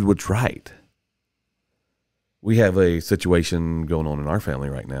got to do what's right. We have a situation going on in our family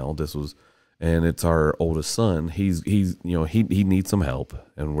right now. And it's our oldest son. He needs some help,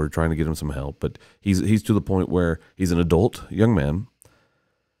 and we're trying to get him some help. But he's to the point where he's an adult young man,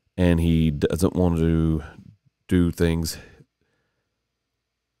 and he doesn't want to do things.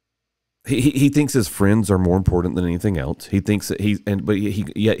 He thinks his friends are more important than anything else. He thinks that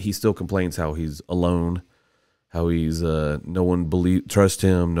yet he still complains how he's alone, how he's no one trusts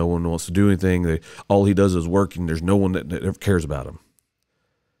him, no one wants to do anything. All he does is work, and there's no one that ever cares about him.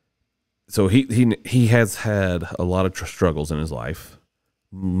 So he has had a lot of struggles in his life.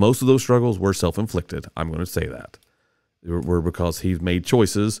 Most of those struggles were self-inflicted. I'm going to say that. Were because he's made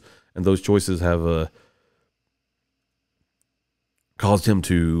choices, and those choices have caused him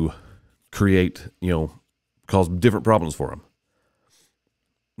to cause different problems for him.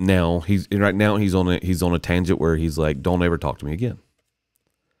 Now he's on a tangent where he's like, don't ever talk to me again.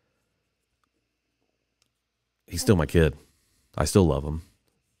 He's still my kid. I still love him.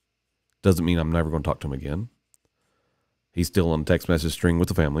 Doesn't mean I'm never going to talk to him again. He's still on a text message string with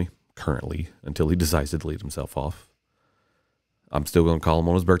the family currently until he decides to delete himself off. I'm still going to call him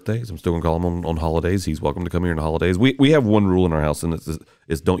on his birthdays. I'm still going to call him on holidays. He's welcome to come here on the holidays. We have one rule in our house, and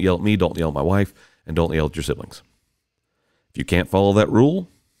it's don't yell at me, don't yell at my wife, and don't yell at your siblings. If you can't follow that rule,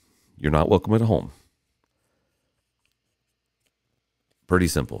 you're not welcome at home. Pretty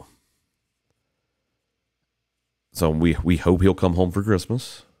simple. So we hope he'll come home for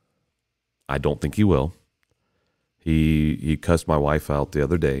Christmas. I don't think he will. He cussed my wife out the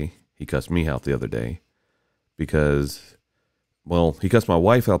other day. He cussed me out the other day because, well, he cussed my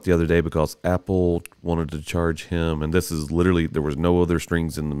wife out the other day because Apple wanted to charge him, and this is literally, there was no other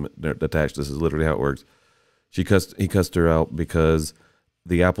strings attached. This is literally how it works. He cussed her out because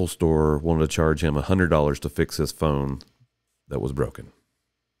the Apple store wanted to charge him $100 to fix his phone that was broken.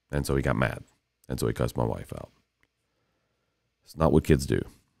 And so he got mad. And so he cussed my wife out. It's not what kids do.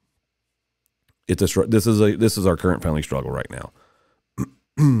 This is our current family struggle right now.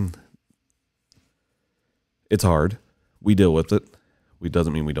 It's hard. We deal with it. It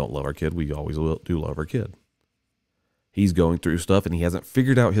doesn't mean we don't love our kid. We always do love our kid. He's going through stuff, and he hasn't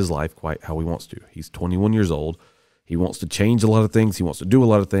figured out his life quite how he wants to. He's 21 years old. He wants to change a lot of things. He wants to do a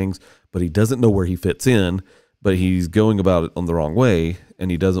lot of things, but he doesn't know where he fits in, but he's going about it on the wrong way, and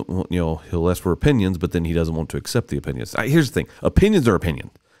he doesn't want, he'll ask for opinions, but then he doesn't want to accept the opinions. Here's the thing. Opinions are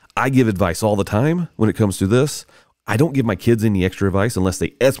opinions. I give advice all the time when it comes to this. I don't give my kids any extra advice unless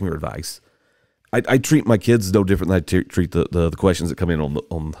they ask me for advice. I treat my kids no different than I treat the questions that come in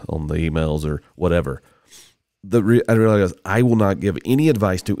on the emails or whatever. I realize I will not give any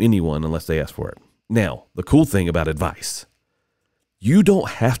advice to anyone unless they ask for it. Now, the cool thing about advice, you don't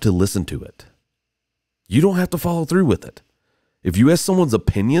have to listen to it. You don't have to follow through with it. If you ask someone's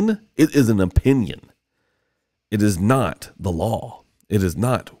opinion, it is an opinion. It is not the law. It is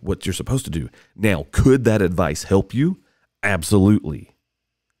not what you're supposed to do. Now, could that advice help you? Absolutely.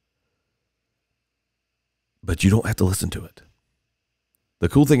 But you don't have to listen to it. The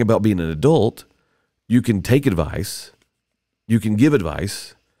cool thing about being an adult, you can take advice, you can give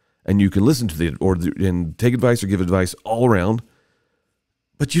advice, and you can listen to and take advice or give advice all around,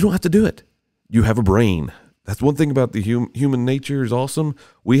 but you don't have to do it. You have a brain. That's one thing about the human nature is awesome.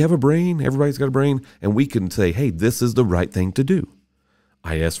 We have a brain. Everybody's got a brain, and we can say, hey, this is the right thing to do.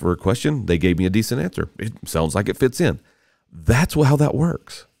 I asked for a question. They gave me a decent answer. It sounds like it fits in. That's how that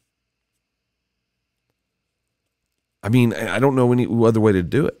works. I mean, I don't know any other way to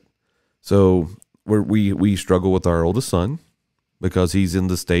do it. So we struggle with our oldest son because he's in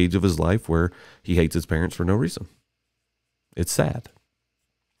the stage of his life where he hates his parents for no reason. It's sad.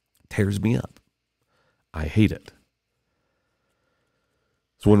 Tears me up. I hate it.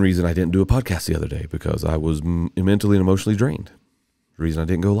 It's one reason I didn't do a podcast the other day, because I was mentally and emotionally drained. The reason I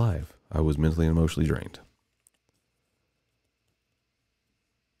didn't go live, I was mentally and emotionally drained.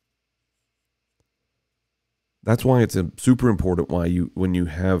 That's why it's super important when you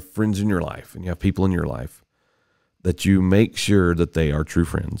have friends in your life and you have people in your life, that you make sure that they are true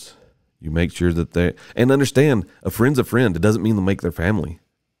friends. You make sure that and understand a friend's a friend. It doesn't mean they'll make their family.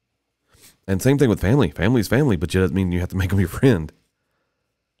 And same thing with family. Family is family, but it doesn't mean you have to make them your friend.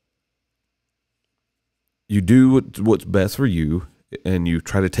 You do what's best for you, and you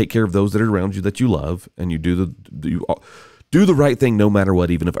try to take care of those that are around you that you love, and you do the right thing no matter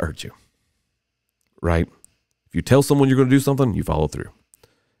what, even if it hurts you. Right? If you tell someone you're going to do something, you follow through.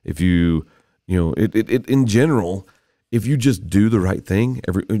 If you in general, if you just do the right thing,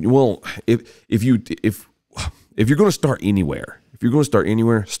 if you're going to start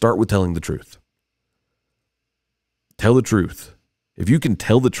anywhere, start with telling the truth. Tell the truth. If you can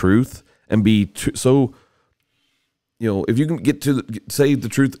tell the truth and be if you can get to say the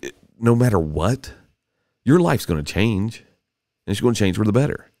truth, no matter what, your life's going to change, and it's going to change for the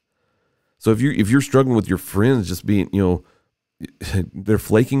better. So if you're struggling with your friends just being, they're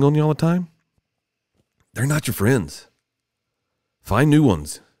flaking on you all the time, they're not your friends. Find new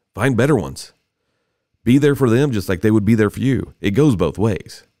ones. Find better ones. Be there for them just like they would be there for you. It goes both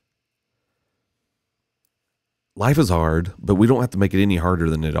ways. Life is hard, but we don't have to make it any harder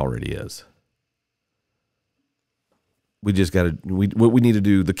than it already is. We just got to, what we need to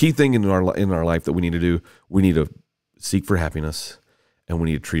do, the key thing in our life that we need to do, we need to seek for happiness, and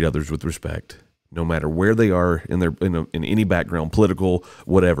we need to treat others with respect, no matter where they are in any background, political,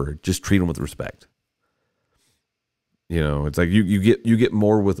 whatever. Just treat them with respect. It's like you get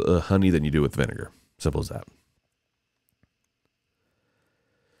more with honey than you do with vinegar. Simple as that.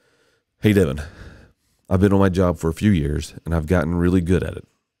 Hey, Devin, I've been on my job for a few years, and I've gotten really good at it,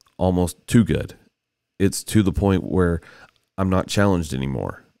 almost too good. It's to the point where I'm not challenged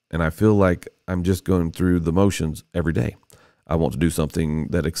anymore, and I feel like I'm just going through the motions every day. I want to do something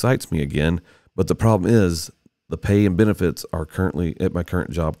that excites me again, but the problem is the pay and benefits are currently at my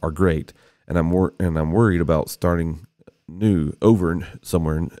current job are great, and I'm worried about starting new over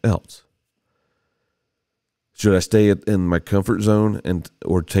somewhere else. Should I stay in my comfort zone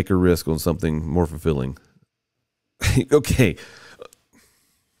or take a risk on something more fulfilling? Okay,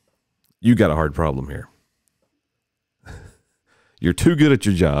 you got a hard problem here. You're too good at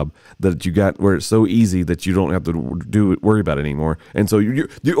your job that you got where it's so easy that you don't have to worry about it anymore. And so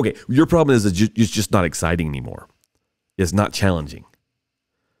okay. Your problem is it's just not exciting anymore. It's not challenging.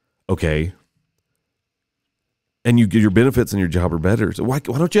 Okay. And your benefits in your job are better. So why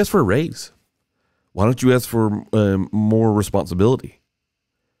don't you ask for a raise? Why don't you ask for more responsibility?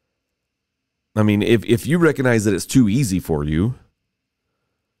 I mean, if you recognize that it's too easy for you,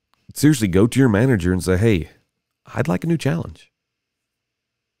 seriously, go to your manager and say, hey, I'd like a new challenge.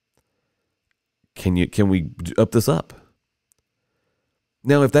 Can we up this up?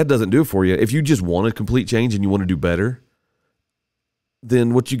 Now, if that doesn't do it for you, if you just want a complete change and you want to do better,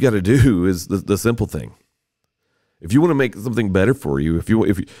 then what you got to do is the simple thing. If you want to make something better for you,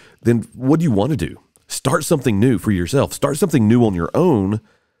 then what do you want to do? Start something new for yourself. Start something new on your own.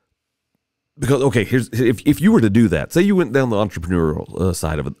 Because, okay, if you were to do that, say you went down the entrepreneurial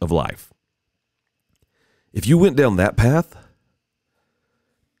side of life. If you went down that path,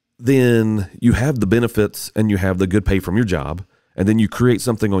 then you have the benefits and you have the good pay from your job, and then you create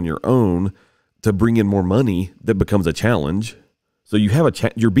something on your own to bring in more money that becomes a challenge. So you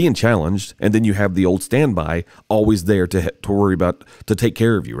have you're being challenged, and then you have the old standby always there to worry about, to take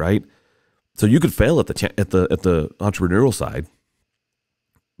care of you, right? So you could fail at the entrepreneurial side,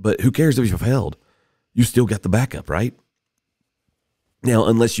 but who cares if you failed? You still got the backup, right? Now,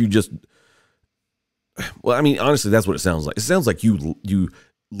 unless you just, well, I mean, honestly, that's what it sounds like. It sounds like you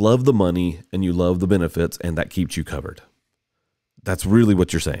love the money and you love the benefits, and that keeps you covered. That's really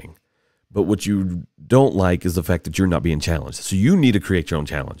what you're saying. But what you don't like is the fact that you're not being challenged. So you need to create your own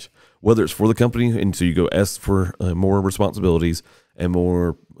challenge, whether it's for the company, and so you go ask for more responsibilities and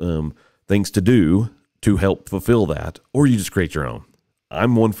more things to do to help fulfill that, or you just create your own.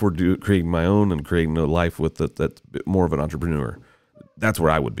 I'm one for creating my own and creating a life with that's more of an entrepreneur. That's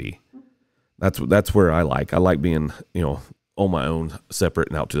where I would be. That's where I like being, on my own, separate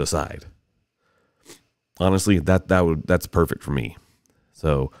and out to the side. Honestly, that's perfect for me.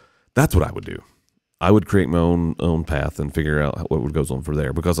 So that's what I would do. I would create my own path and figure out what goes on from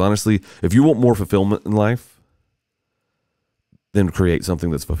there. Because honestly, if you want more fulfillment in life, then create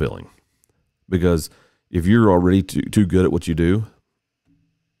something that's fulfilling. Because if you're already too good at what you do,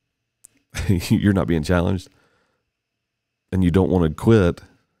 you're not being challenged, and you don't want to quit,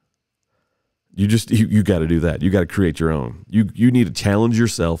 you got to do that. You got to create your own. You need to challenge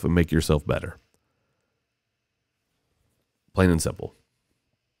yourself and make yourself better. Plain and simple.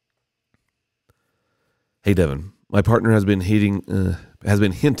 Hey, Devin, my partner has been hinting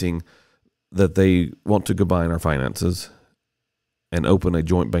that they want to combine our finances and open a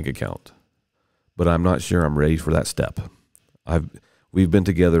joint bank account, but I'm not sure I'm ready for that step. We've been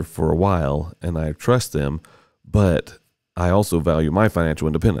together for a while, and I trust them, but I also value my financial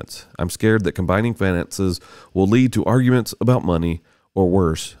independence. I'm scared that combining finances will lead to arguments about money, or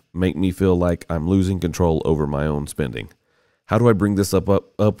worse, make me feel like I'm losing control over my own spending. How do I bring this up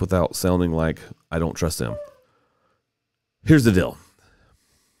without sounding like I don't trust them? Here's the deal.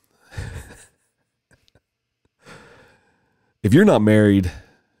 If you're not married,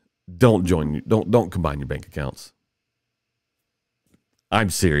 don't combine your bank accounts. I'm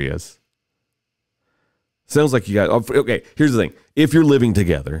serious. Sounds like you got, okay, here's the thing. If you're living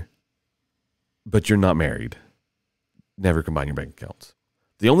together, but you're not married, never combine your bank accounts.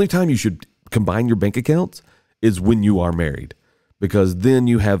 The only time you should combine your bank accounts is when you are married, because then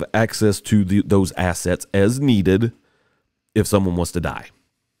you have access to those assets as needed if someone wants to die.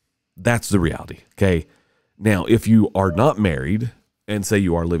 That's the reality, okay? Now, if you are not married and say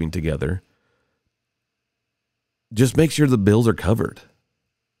you are living together, just make sure the bills are covered.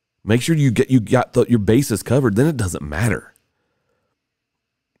 Make sure you got your bases covered. Then it doesn't matter.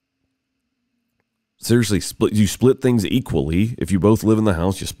 Seriously, you split things equally. If you both live in the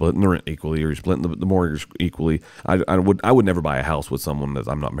house, you're splitting the rent equally, or you're splitting the mortgage equally. I would never buy a house with someone that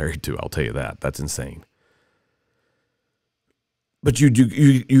I'm not married to. I'll tell you that. That's insane. But you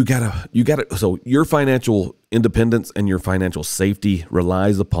gotta. So your financial independence and your financial safety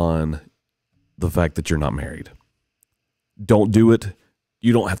relies upon the fact that you're not married. Don't do it.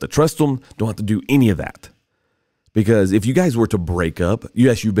 You don't have to trust them. Don't have to do any of that. Because if you guys were to break up,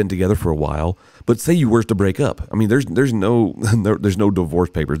 yes, you've been together for a while, but say you were to break up. I mean, there's no divorce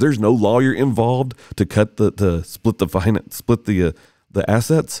papers. There's no lawyer involved to split the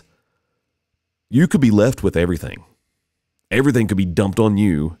assets. You could be left with everything. Everything could be dumped on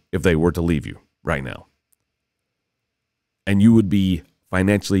you if they were to leave you right now. And you would be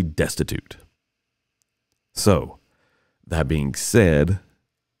financially destitute. So, that being said,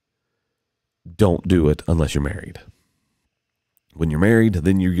 don't do it unless you're married. When you're married,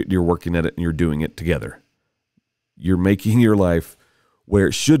 then you're working at it and you're doing it together. You're making your life where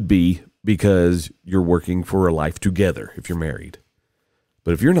it should be because you're working for a life together if you're married.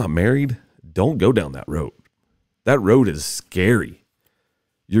 But if you're not married, don't go down that road. That road is scary.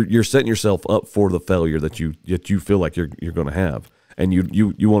 You're setting yourself up for the failure that you feel like you're going to have, and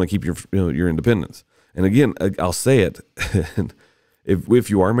you want to keep your independence. And again, I'll say it: if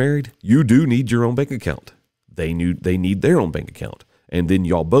you are married, you do need your own bank account. They need their own bank account, and then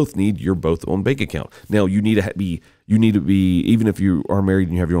y'all both need your both own bank account. Now you need to be even if you are married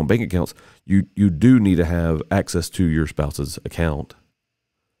and you have your own bank accounts, you do need to have access to your spouse's account.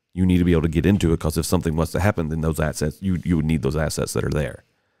 You need to be able to get into it because if something was to happen, then those assets you would need those assets that are there.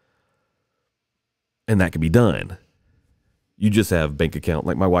 And that can be done. You just have bank account,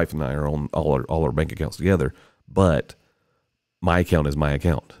 like my wife and I are on all our bank accounts together, but my account is my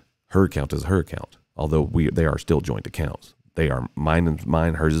account. Her account is her account. Although they are still joint accounts. They are mine and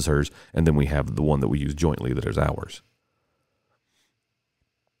mine, hers is hers, and then we have the one that we use jointly that is ours.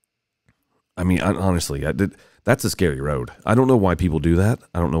 I mean, honestly, that's a scary road. I don't know why people do that.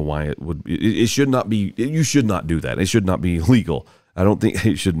 I don't know why it should not be, you should not do that. It should not be legal. I don't think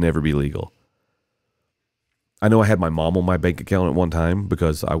it should never be legal. I know I had my mom on my bank account at one time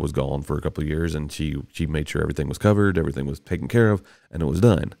because I was gone for a couple of years, and she made sure everything was covered, everything was taken care of, and it was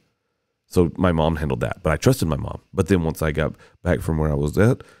done. So my mom handled that, but I trusted my mom. But then once I got back from where I was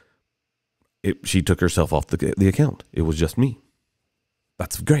at, she took herself off the account. It was just me.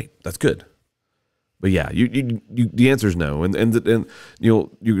 That's great. That's good. But yeah, the answer is no. And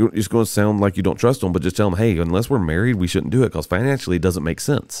you're just going to sound like you don't trust them, but just tell them, hey, unless we're married, we shouldn't do it because financially it doesn't make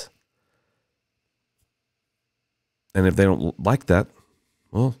sense. And if they don't like that,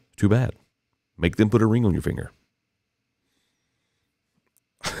 well, too bad. Make them put a ring on your finger.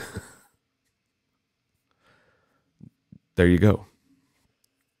 There you go.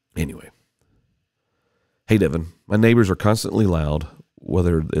 Anyway. Hey, Devin, my neighbors are constantly loud,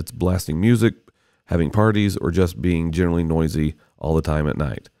 whether it's blasting music, having parties, or just being generally noisy all the time at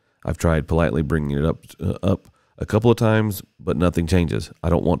night. I've tried politely bringing it up a couple of times, but nothing changes. I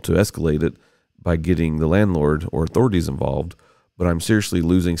don't want to escalate it by getting the landlord or authorities involved, but I'm seriously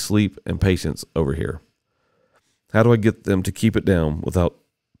losing sleep and patience over here. How do I get them to keep it down without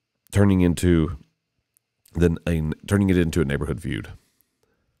turning it into a neighborhood feud?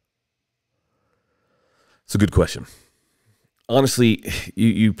 It's a good question. Honestly,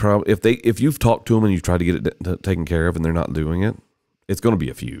 you probably if you've talked to them and you've tried to get it taken care of and they're not doing it, it's going to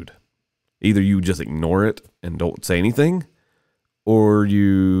be a feud. Either you just ignore it and don't say anything, or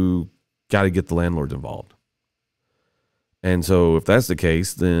you got to get the landlords involved. And so if that's the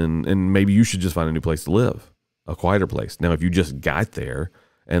case, then maybe you should just find a new place to live, a quieter place. Now, if you just got there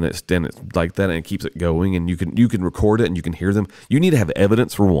and it's like that and it keeps it going and you can record it and you can hear them, you need to have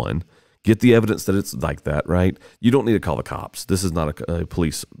evidence for one. Get the evidence that it's like that, right? You don't need to call the cops. This is not a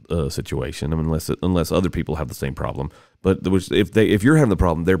police situation, I mean, unless other people have the same problem. But if you're having the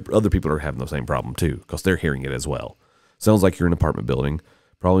problem, other people are having the same problem too because they're hearing it as well. Sounds like you're in an apartment building.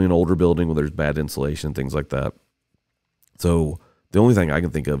 Probably an older building where there's bad insulation, things like that. So the only thing I can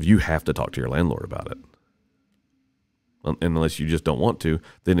think of, you have to talk to your landlord about it. Unless you just don't want to.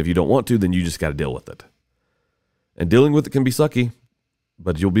 Then if you don't want to, then you just got to deal with it. And dealing with it can be sucky,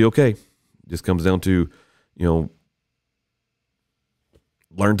 but you'll be okay. It just comes down to, learn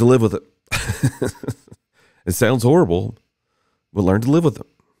to live with it. It sounds horrible, but learn to live with it.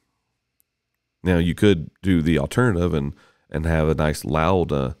 Now you could do the alternative and have a nice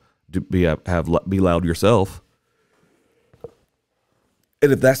loud, be loud yourself.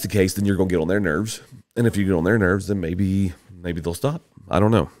 And if that's the case, then you're going to get on their nerves. And if you get on their nerves, then maybe they'll stop. I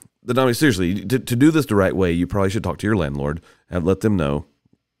don't know. But I mean, seriously, to do this the right way, you probably should talk to your landlord and let them know,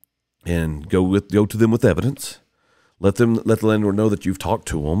 and go to them with evidence. Let the landlord know that you've talked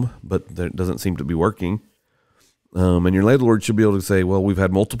to them, but that doesn't seem to be working. And your landlord should be able to say, well, we've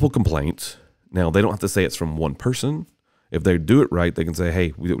had multiple complaints. Now, they don't have to say it's from one person. If they do it right, they can say,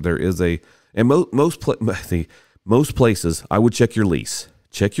 hey, there is and most places, I would check your lease.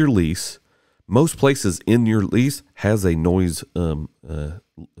 Check your lease. Most places in your lease has a noise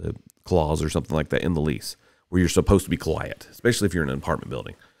clause or something like that in the lease where you're supposed to be quiet, especially if you're in an apartment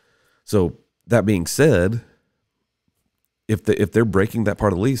building. So that being said, if they're breaking that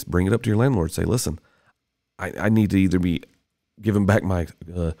part of the lease, bring it up to your landlord. Say, listen, I need to either be given back my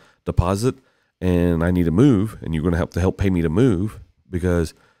deposit and I need to move, and you're going to have to help pay me to move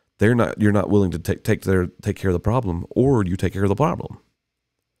because you're not willing to take care of the problem, or you take care of the problem.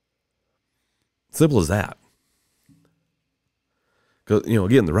 Simple as that. Because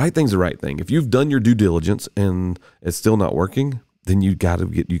again, the right thing's the right thing. If you've done your due diligence and it's still not working, then you got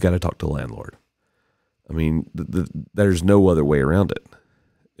to talk to the landlord. I mean, there's no other way around it.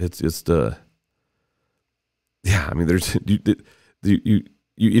 It's just, yeah. I mean, there's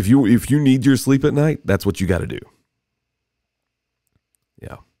if you need your sleep at night, that's what you got to do.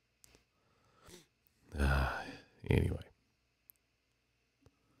 Yeah. Anyway.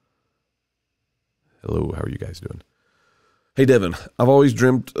 Hello, how are you guys doing? Hey, Devin, I've always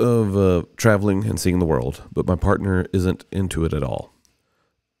dreamt of traveling and seeing the world, but my partner isn't into it at all.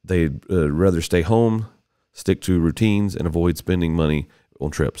 They'd rather stay home, stick to routines, and avoid spending money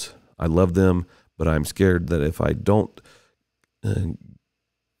on trips. I love them, but I'm scared that if I don't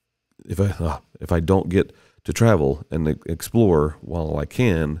get to travel and explore while I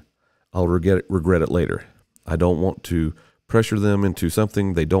can, I'll regret it later. I don't want to pressure them into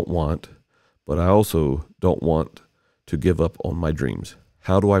something they don't want, but I also don't want to give up on my dreams.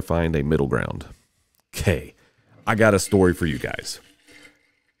 How do I find a middle ground? Okay, I got a story for you guys.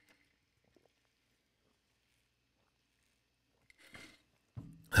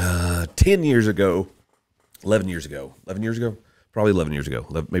 Uh, 10 years ago, 11 years ago, probably 11 years ago,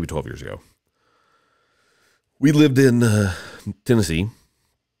 maybe 12 years ago, we lived in Tennessee.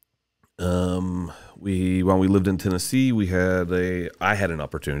 While we lived in Tennessee, I had an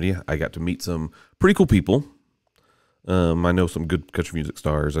opportunity. I got to meet some pretty cool people. I know some good country music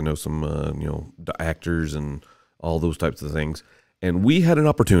stars. I know some, actors and all those types of things. And we had an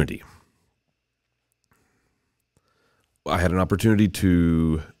opportunity. I had an opportunity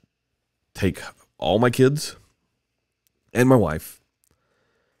to take all my kids and my wife,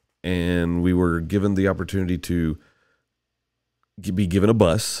 and we were given the opportunity to be given a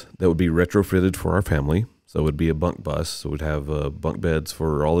bus that would be retrofitted for our family. So it would be a bunk bus. So we'd have bunk beds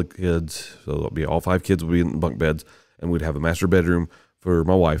for all the kids. So it'll be all 5 kids would be in bunk beds, and we'd have a master bedroom for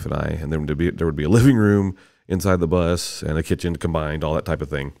my wife and I, and then there would be a living room inside the bus and a kitchen combined, all that type of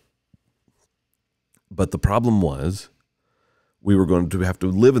thing. But the problem was, we were going to have to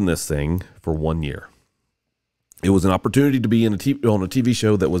live in this thing for 1 year. It was an opportunity to be on a TV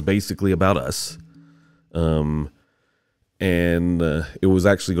show that was basically about us. And it was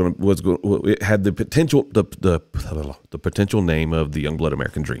actually it had the potential, the potential name of the Youngblood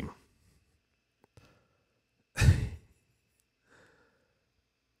American Dream.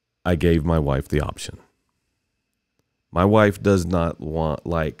 I gave my wife the option. My wife does not want,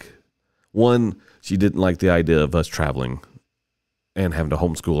 she didn't like the idea of us traveling and having to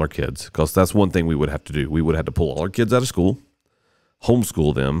homeschool our kids, because that's one thing we would have to do. We would have to pull all our kids out of school,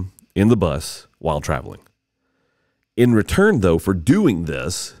 homeschool them in the bus while traveling. In return, though, for doing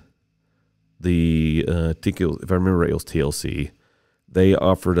this, if I remember right, it was TLC, they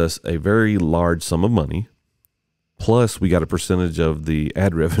offered us a very large sum of money, plus we got a percentage of the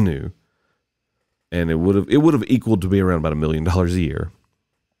ad revenue, and it would have equaled to be around about $1 million a year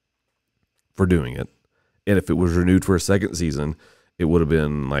for doing it. And if it was renewed for a second season, it would have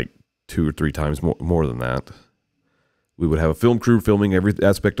been like 2 or 3 times more than that. We would have a film crew filming every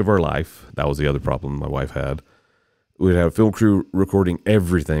aspect of our life. That was the other problem my wife had. We'd have a film crew recording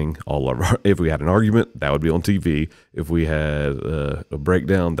everything. If we had an argument, that would be on TV. If we had a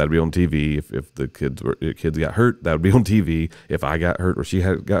breakdown, that'd be on TV. If the kids got hurt, that would be on TV. If I got hurt or she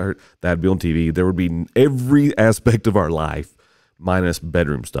got hurt, that'd be on TV. There would be every aspect of our life, minus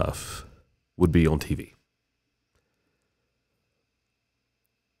bedroom stuff, would be on TV.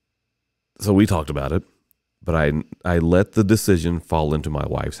 So we talked about it, but I let the decision fall into my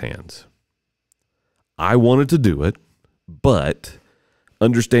wife's hands. I wanted to do it, but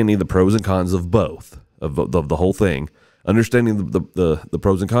understanding the pros and cons of both, of the whole thing, understanding the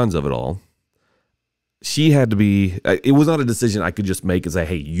pros and cons of it all, she had to be, it was not a decision I could just make and say,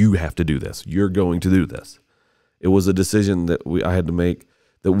 hey, you have to do this. You're going to do this. It was a decision that we had to make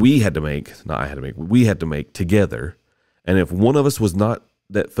together. And if one of us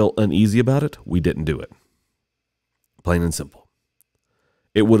that felt uneasy about it, we didn't do it. Plain and simple.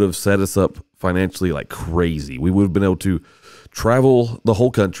 It would have set us up financially like crazy. We would have been able to travel the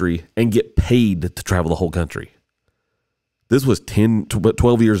whole country and get paid to travel the whole country. This was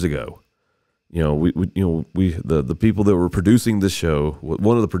 12 years ago. The people that were producing this show,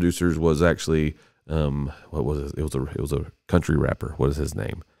 one of the producers was actually, what was it? It was a country rapper. What is his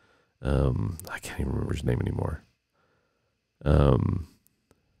name? I can't even remember his name anymore.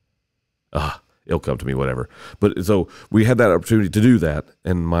 It'll come to me, whatever. But so we had that opportunity to do that,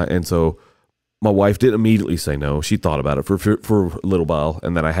 and so my wife didn't immediately say no. She thought about it for a little while,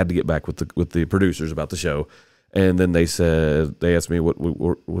 and then I had to get back with the producers about the show, and then they asked me what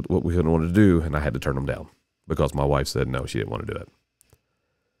we wanted to do, and I had to turn them down because my wife said no, she didn't want to do it.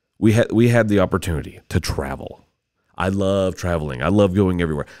 We had the opportunity to travel. I love traveling. I love going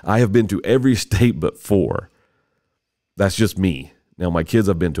everywhere. I have been to every state but 4. That's just me. Now, my kids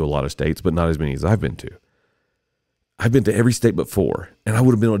have been to a lot of states, but not as many as I've been to. I've been to every state but 4, and I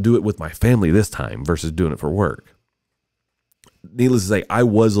would have been able to do it with my family this time versus doing it for work. Needless to say, I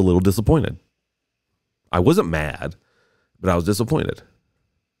was a little disappointed. I wasn't mad, but I was disappointed.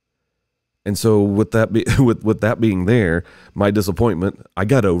 And so with that with that being there, my disappointment, I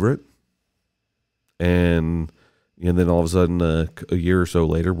got over it. And then all of a sudden, a year or so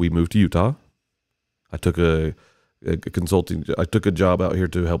later, we moved to Utah. I took a job out here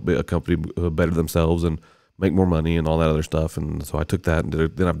to help a company better themselves and make more money and all that other stuff. And so I took that, and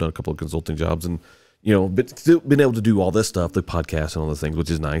then I've done a couple of consulting jobs, and still been able to do all this stuff, the podcast and all those things,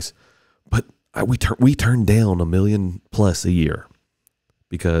 which is nice. But we turned down $1 million plus a year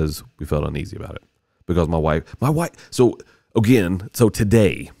because we felt uneasy about it. Because my wife. So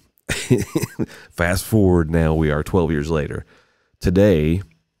today, fast forward now, we are 12 years later. Today,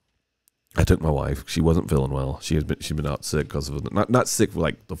 I took my wife. She wasn't feeling well. She's been out sick because of not sick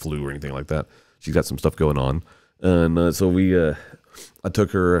like the flu or anything like that. She's got some stuff going on, and so I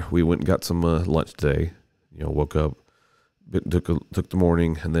took her. We went and got some lunch today. Woke up, took the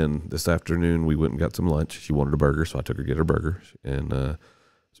morning, and then this afternoon we went and got some lunch. She wanted a burger, so I took her to get her burger, and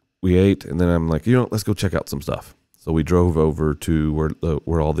we ate. And then I'm like, let's go check out some stuff. So we drove over to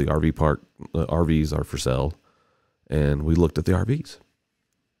where all the RV park RVs are for sale, and we looked at the RVs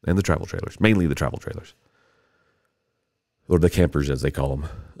and the travel trailers, mainly the travel trailers, or the campers as they call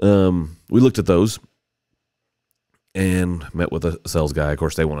them. We looked at those and met with a sales guy. Of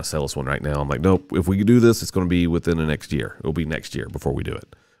course, they want to sell us one right now. I'm like, nope, if we do this, it's going to be within the next year. It'll be next year before we do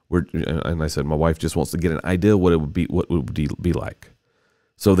it. And I said, my wife just wants to get an idea what it would be like.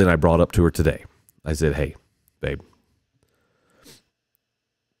 So then I brought up to her today. I said, hey, babe,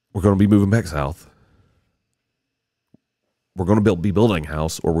 we're going to be moving back south. We're going to be building a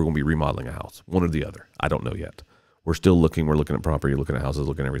house, or we're going to be remodeling a house. One or the other. I don't know yet. We're still looking. We're looking at property, looking at houses,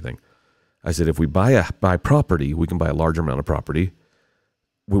 looking at everything. I said, if we buy property, we can buy a larger amount of property.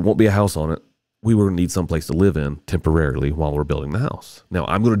 We won't be a house on it. We will need some place to live in temporarily while we're building the house. Now,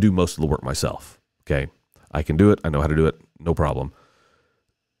 I'm going to do most of the work myself. Okay. I can do it. I know how to do it. No problem.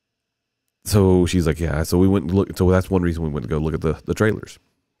 So she's like, yeah. So we went and looked. So that's one reason we went to go look at the trailers.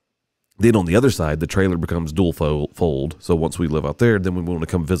 Then on the other side, the trailer becomes dual fold. So once we live out there, then we want to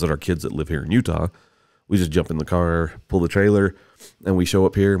come visit our kids that live here in Utah. We just jump in the car, pull the trailer, and we show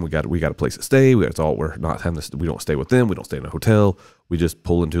up here, and we got a place to stay. We don't stay with them. We don't stay in a hotel. We just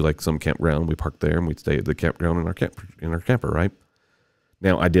pull into like some campground. We park there, and we stay at the campground in our camper, right?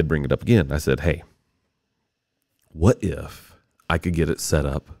 Now, I did bring it up again. I said, hey, what if I could get it set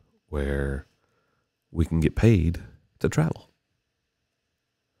up where we can get paid to travel?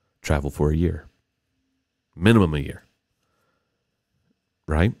 Travel for a year. Minimum a year.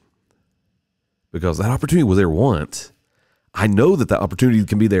 Right? Because that opportunity was there once. I know that opportunity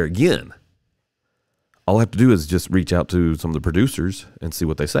can be there again. All I have to do is just reach out to some of the producers and see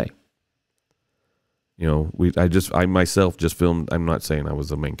what they say. I myself just filmed. I'm not saying I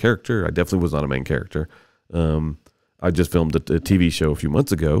was a main character. I definitely was not a main character. I just filmed a TV show a few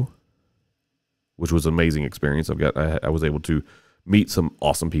months ago, which was an amazing experience. I was able to meet some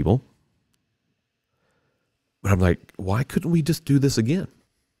awesome people. But I'm like, why couldn't we just do this again?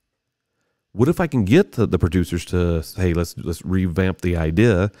 What if I can get the producers to say, hey, let's revamp the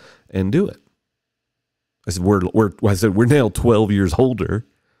idea and do it? I said, we're now 12 years older.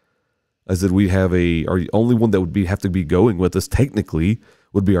 I said, our only one that would have to be going with us technically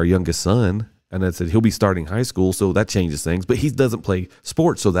would be our youngest son. And I said, he'll be starting high school, so that changes things. But he doesn't play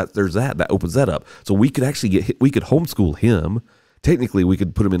sports, so that opens that up. So we could actually we could homeschool him. Technically, we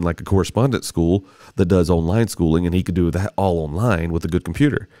could put him in like a correspondence school that does online schooling, and he could do that all online with a good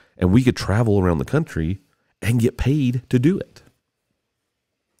computer. And we could travel around the country and get paid to do it.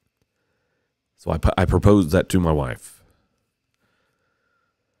 So I proposed that to my wife.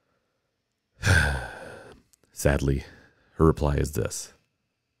 Sadly, her reply is this: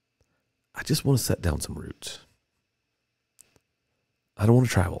 I just want to set down some roots. I don't want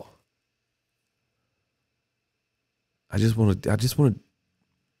to travel. I just want to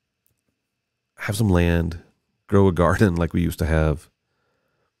have some land, grow a garden like we used to have.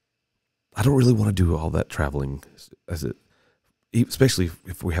 I don't really want to do all that traveling, especially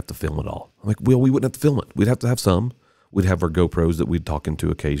if we have to film it all. I'm like, well, we wouldn't have to film it. We'd have to have some. We'd have our GoPros that we'd talk into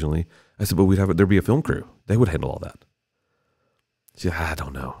occasionally. I said, but there'd be a film crew. They would handle all that. She said, I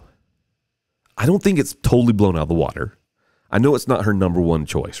don't know. I don't think it's totally blown out of the water. I know it's not her number one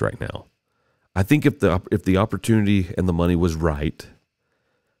choice right now. I think if the opportunity and the money was right,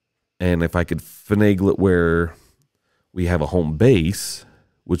 and if I could finagle it where we have a home base,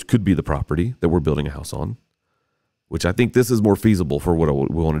 which could be the property that we're building a house on, which I think this is more feasible for what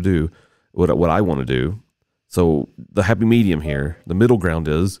we want to do, what I want to do. So the happy medium here, the middle ground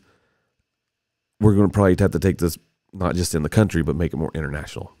is we're going to probably have to take this not just in the country, but make it more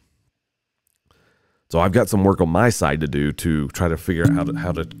international. So I've got some work on my side to do to try to figure out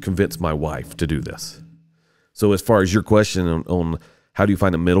how to convince my wife to do this. So as far as your question on how do you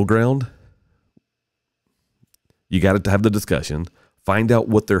find a middle ground, you got to have the discussion, find out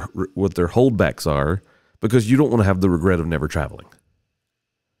what their holdbacks are, because you don't want to have the regret of never traveling.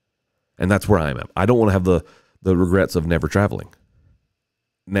 And that's where I'm at. I don't want to have the regrets of never traveling.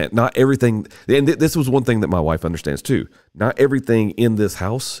 Not everything, and this was one thing that my wife understands too. Not everything in this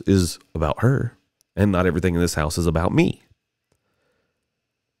house is about her. And not everything in this house is about me.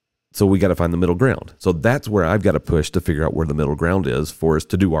 So we got to find the middle ground. So that's where I've got to push to figure out where the middle ground is for us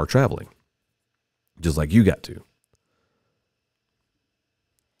to do our traveling. Just like you got to.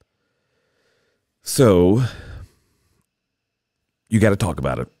 So you got to talk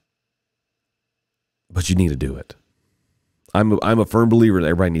about it. But you need to do it. I'm a firm believer that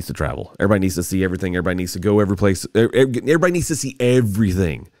everybody needs to travel. Everybody needs to see everything. Everybody needs to go every place. Everybody needs to see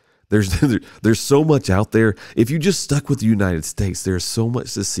everything. There's so much out there. If you just stuck with the United States, there's so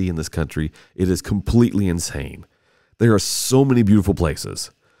much to see in this country. It is completely insane. There are so many beautiful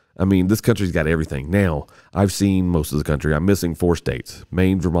places. I mean, this country's got everything. Now, I've seen most of the country. I'm missing 4 states: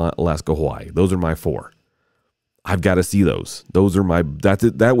 Maine, Vermont, Alaska, Hawaii. Those are my 4. I've got to see those. Those are my,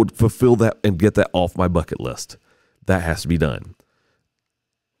 that would fulfill that and get that off my bucket list. That has to be done.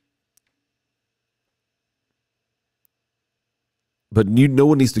 But no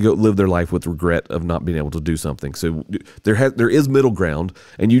one needs to go live their life with regret of not being able to do something. So there is middle ground,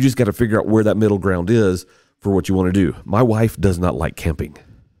 and you just got to figure out where that middle ground is for what you want to do. My wife does not like camping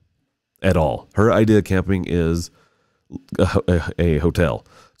at all. Her idea of camping is a hotel.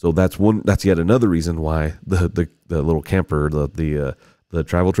 So that's yet another reason why the little camper, the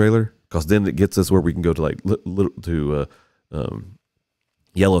travel trailer, because then it gets us where we can go to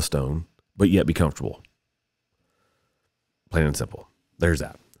Yellowstone, but yet be comfortable. Plain and simple. There's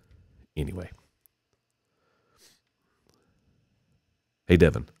that. Anyway. Hey,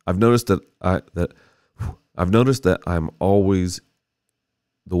 Devin, I've noticed that I'm always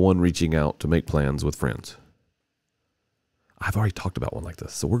the one reaching out to make plans with friends. I've already talked about one like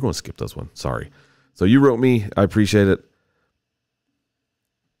this, so we're going to skip this one. Sorry. So you wrote me. I appreciate it.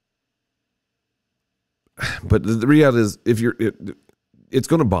 But the reality is, it's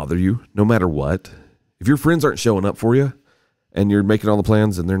going to bother you no matter what. If your friends aren't showing up for you, and you're making all the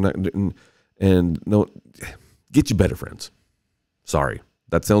plans, and they're not, and no, get you better friends. Sorry,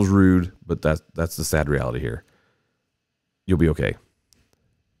 that sounds rude, but that's the sad reality here. You'll be okay.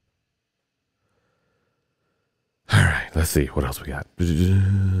 All right, let's see what else we got.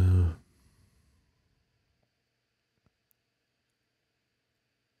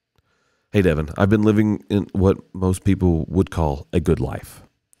 Hey, Devin, I've been living in what most people would call a good life.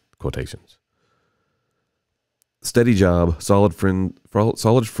 Quotations. Steady job, solid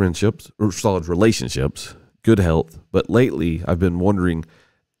friendships, or solid relationships, good health. But lately, I've been wondering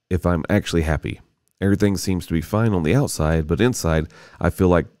if I'm actually happy. Everything seems to be fine on the outside, but inside, I feel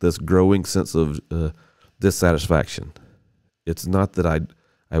like this growing sense of dissatisfaction. It's not that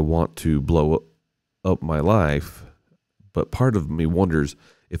I want to blow up my life, but part of me wonders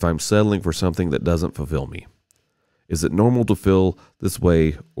if I'm settling for something that doesn't fulfill me. Is it normal to feel this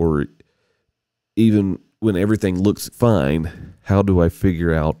way, or even when everything looks fine, how do I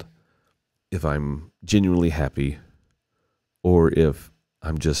figure out if I'm genuinely happy or if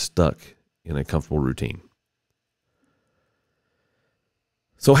I'm just stuck in a comfortable routine?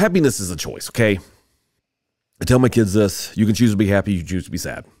 So happiness is a choice, okay? I tell my kids this: you can choose to be happy, you can choose to be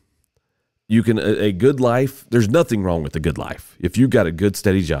sad. You can, a good life, there's nothing wrong with a good life. If you got a good,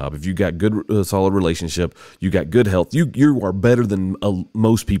 steady job, if you got good, solid relationship, you got good health, you are better than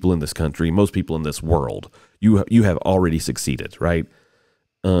most people in this country, most people in this world. You have already succeeded, right?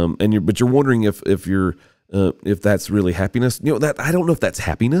 But you're wondering if that's really happiness. You know, that I don't know if that's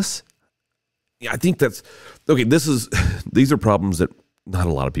happiness. Yeah, I think that's okay. These are problems that not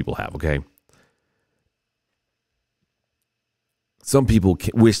a lot of people have. Okay. Some people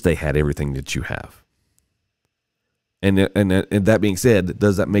wish they had everything that you have. And that being said,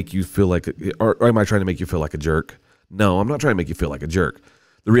 does that make you feel like, or am I trying to make you feel like a jerk? No, I'm not trying to make you feel like a jerk.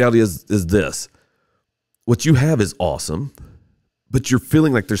 The reality is this: what you have is awesome, but you're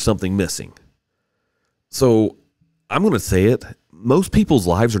feeling like there's something missing. So I'm going to say it. Most people's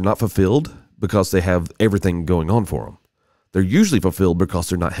lives are not fulfilled because they have everything going on for them. They're usually fulfilled because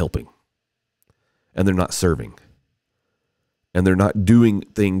they're not helping and they're not serving. and they're not doing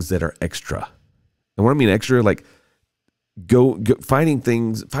things that are extra. And what I mean extra, like go finding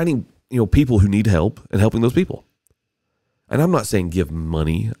people who need help and helping those people. And I'm not saying give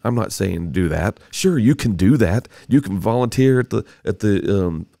money. I'm not saying do that. Sure, you can do that. You can volunteer at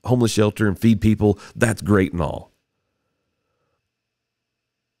the homeless shelter and feed people. That's great and all.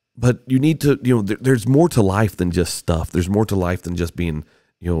 But you need to, there's more to life than just stuff. There's more to life than just being,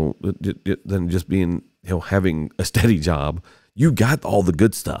 having a steady job. You got all the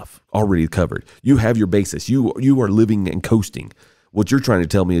good stuff already covered. You have your basis. You are living and coasting. What you're trying to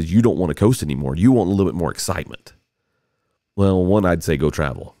tell me is you don't want to coast anymore. You want a little bit more excitement. Well, one, I'd say go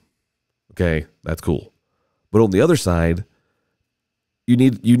travel. Okay, that's cool. But on the other side, you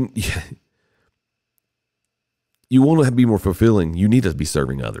want to be more fulfilling. You need to be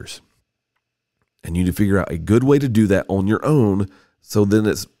serving others. And you need to figure out a good way to do that on your own. So then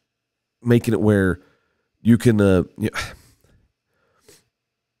it's making it where you can,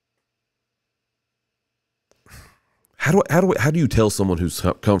 how do you tell someone who's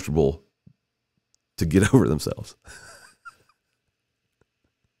comfortable to get over themselves?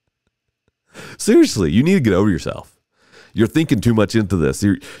 Seriously, you need to get over yourself. You're thinking too much into this.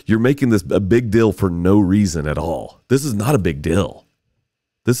 You're making this a big deal for no reason at all. This is not a big deal.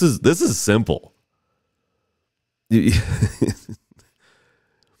 This is simple. You're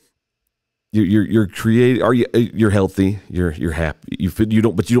creating. You're healthy. You're happy. But you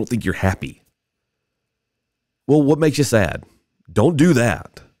don't think you're happy. Well, what makes you sad? Don't do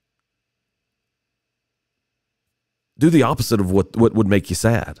that. Do the opposite of what would make you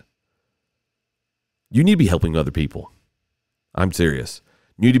sad. You need to be helping other people. I'm serious.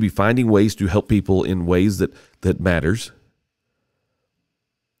 You need to be finding ways to help people in ways that matters.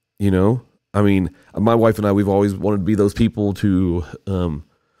 I mean, my wife and I, we've always wanted to be those people to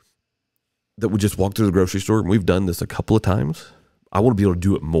that would just walk through the grocery store, and we've done this a couple of times. I want to be able to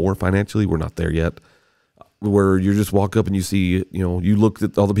do it more financially. We're not there yet. Where you just walk up and you see, you look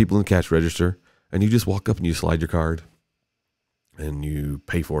at all the people in the cash register, and you just walk up and you slide your card, and you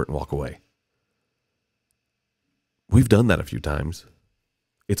pay for it and walk away. We've done that a few times.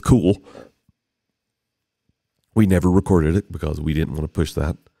 It's cool. We never recorded it because we didn't want to push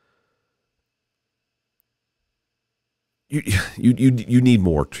that. You need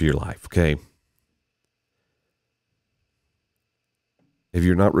more to your life, okay? If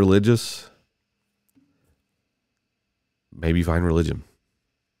you're not religious, maybe find religion,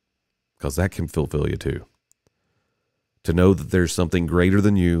 because that can fulfill you too. To know that there's something greater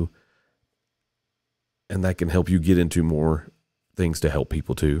than you, and that can help you get into more things to help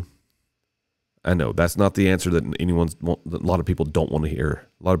people too. I know that's not the answer that a lot of people don't want to hear.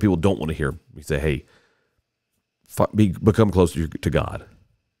 A lot of people don't want to hear me say, hey, become closer to God.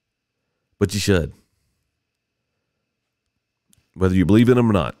 But you should. Whether you believe in him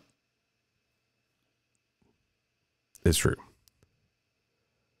or not. It's true.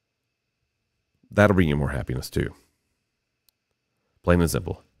 That'll bring you more happiness too. Plain and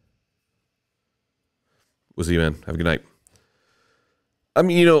simple. We'll see you, man. Have a good night. I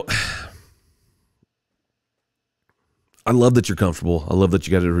mean, I love that you're comfortable. I love that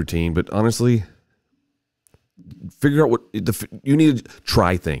you got a routine, but honestly, figure out you need to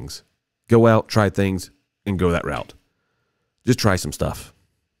try things. Go out, try things, and go that route. Just try some stuff.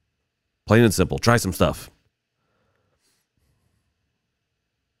 Plain and simple. Try some stuff.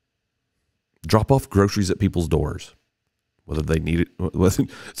 Drop off groceries at people's doors, whether they need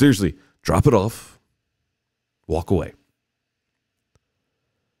it. Seriously, drop it off. Walk away.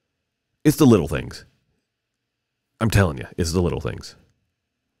 It's the little things. I'm telling you, it's the little things.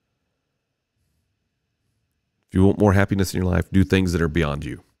 If you want more happiness in your life, do things that are beyond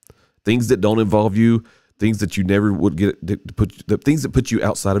you. Things that don't involve you, things that you never would get, the things that put you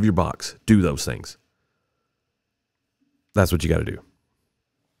outside of your box. Do those things. That's what you got to do.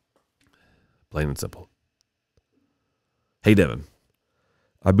 Plain and simple. Hey, Devin.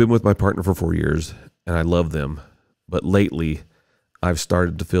 I've been with my partner for 4 years, and I love them. But lately, I've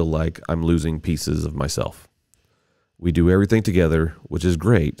started to feel like I'm losing pieces of myself. We do everything together, which is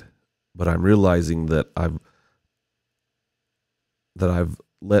great, but I'm realizing that I've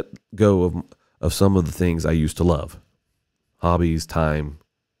let go of some of the things I used to love. Hobbies, time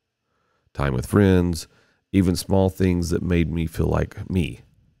with friends, even small things that made me feel like me.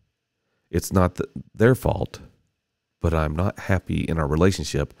 It's not their fault, but I'm not happy in our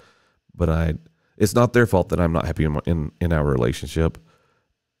relationship. It's not their fault that I'm not happy in our relationship,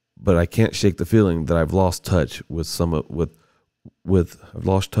 but I can't shake the feeling that I've lost touch with I've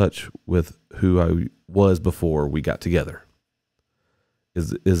lost touch with who I was before we got together.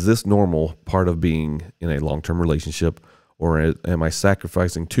 Is this normal part of being in a long-term relationship, or am I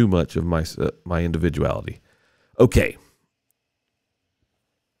sacrificing too much of my individuality? Okay.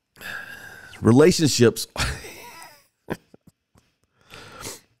 Relationships.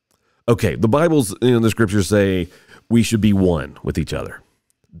 Okay, the Bible's, the scriptures say we should be one with each other.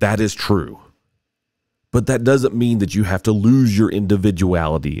 That is true. But that doesn't mean that you have to lose your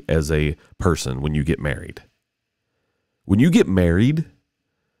individuality as a person when you get married. When you get married,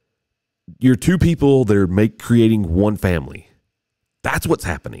 you're two people that are creating one family. That's what's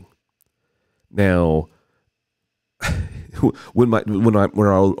happening. Now, when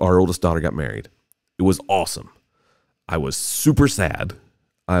our oldest daughter got married, it was awesome. I was super sad.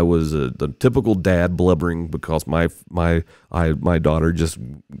 I was the typical dad blubbering because my daughter just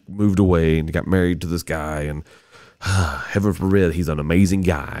moved away and got married to this guy, and heaven forbid he's an amazing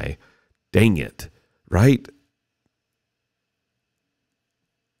guy. Dang it, right?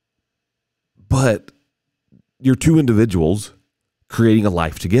 But you're two individuals creating a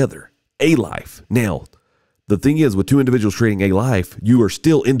life together, a life. Now, the thing is, with two individuals creating a life, you are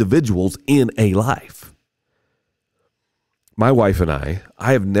still individuals in a life. My wife and I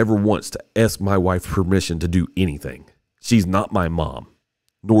have never once asked my wife permission to do anything. She's not my mom,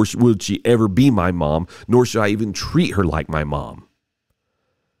 nor would she ever be my mom, nor should I even treat her like my mom.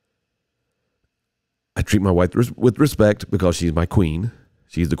 I treat my wife with respect because she's my queen.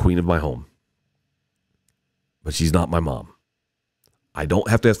 She's the queen of my home. But she's not my mom. I don't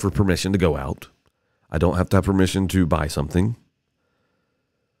have to ask for permission to go out. I don't have to have permission to buy something.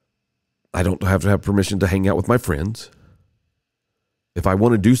 I don't have to have permission to hang out with my friends. If I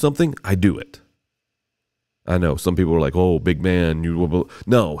want to do something, I do it. I know some people are like, oh, big man.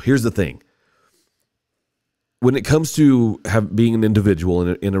 No, here's the thing. When it comes to being an individual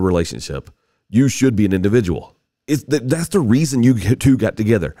in a relationship, you should be an individual. That's the reason you two got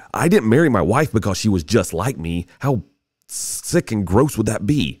together. I didn't marry my wife because she was just like me. How sick and gross would that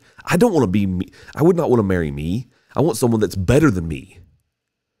be? I don't want to be me. I would not want to marry me. I want someone that's better than me.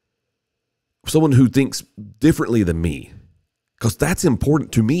 Someone who thinks differently than me. Because that's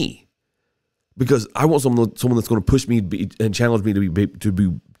important to me. Because I want someone that's going to push me and challenge me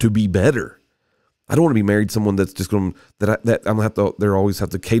to be better. I don't want to be married to someone that's just going to I'm gonna have to. They always have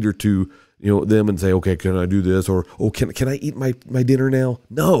to cater to them and say, okay, can I do this, or can I eat my dinner now?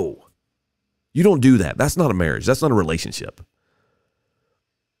 No, you don't do that. That's not a marriage. That's not a relationship.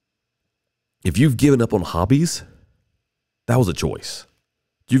 If you've given up on hobbies, that was a choice.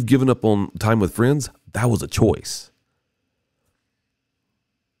 If you've given up on time with friends, that was a choice.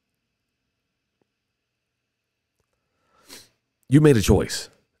 You made a choice.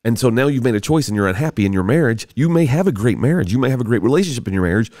 And so now you've made a choice and you're unhappy in your marriage. You may have a great marriage. You may have a great relationship in your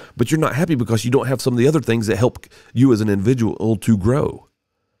marriage, but you're not happy because you don't have some of the other things that help you as an individual to grow.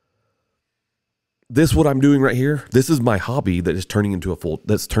 This, what I'm doing right here, this is my hobby that is turning into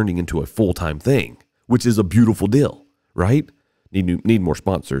a full-time thing, which is a beautiful deal, right? Need more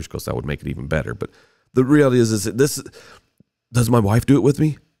sponsors because that would make it even better. But the reality is that does my wife do it with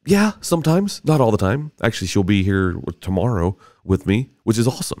me? Yeah, sometimes, not all the time. Actually, she'll be here tomorrow with me, which is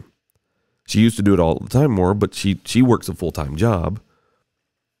awesome. She used to do it all the time more, but she works a full-time job,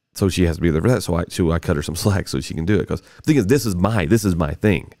 so she has to be there for that. So I cut her some slack so she can do it. Because the thing is, this is my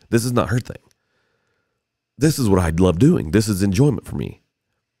thing. This is not her thing. This is what I love doing. This is enjoyment for me.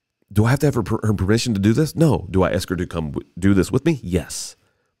 Do I have to have her permission to do this? No. Do I ask her to come do this with me? Yes,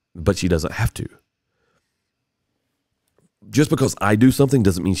 but she doesn't have to. Just because I do something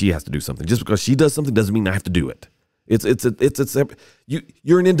doesn't mean she has to do something. Just because she does something doesn't mean I have to do it.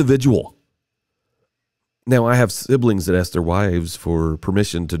 You're an individual. Now, I have siblings that ask their wives for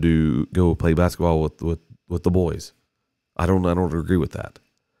permission to go play basketball with the boys. I don't agree with that.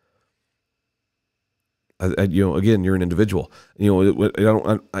 Again, you're an individual. I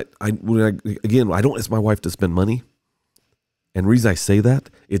don't ask my wife to spend money. And the reason I say that,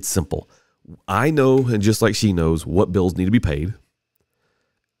 it's simple. I know, and just like she knows, what bills need to be paid,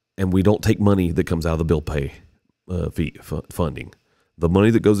 and we don't take money that comes out of the bill pay funding. The money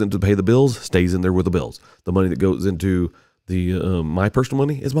that goes into pay the bills stays in there with the bills. The money that goes into my personal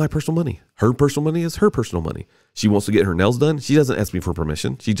money is my personal money. Her personal money is her personal money. She wants to get her nails done. She doesn't ask me for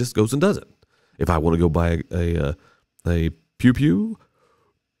permission. She just goes and does it. If I want to go buy a pew,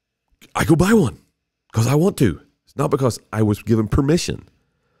 I go buy one because I want to. It's not because I was given permission.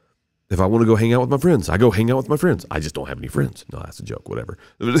 If I want to go hang out with my friends, I go hang out with my friends. I just don't have any friends. No, that's a joke. Whatever.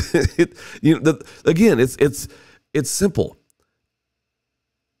 Again, it's simple.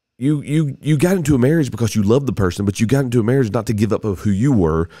 You got into a marriage because you loved the person, but you got into a marriage not to give up of who you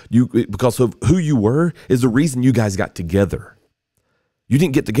were. Because of who you were is the reason you guys got together. You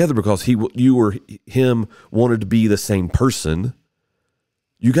didn't get together because you or him wanted to be the same person.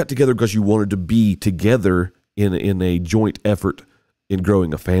 You got together because you wanted to be together in a joint effort in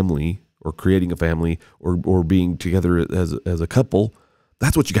growing a family or creating a family or being together as a couple.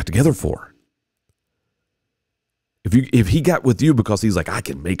 That's what you got together for. If he got with you because he's like, I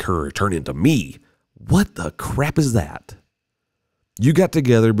can make her turn into me, what the crap is that? You got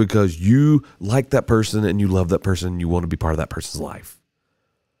together because you like that person and you love that person and you want to be part of that person's life.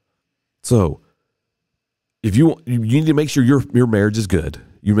 So if you need to make sure your marriage is good.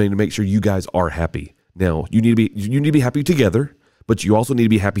 You need to make sure you guys are happy. Now, you need to be happy together, but you also need to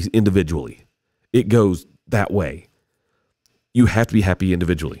be happy individually. It goes that way. You have to be happy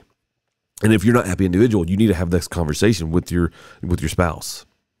individually. And if you're not happy individual, you need to have this conversation with your spouse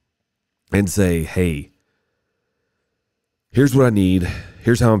and say, hey, here's what I need.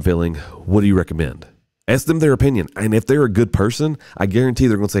 Here's how I'm feeling. What do you recommend? Ask them their opinion. And if they're a good person, I guarantee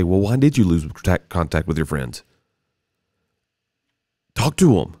they're going to say, well, why did you lose contact with your friends? Talk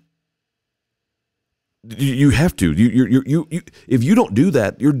to them. You have to. You if you don't do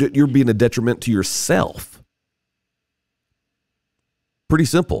that, you're being a detriment to yourself. Pretty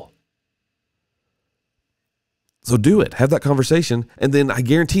simple. So do it. Have that conversation, and then I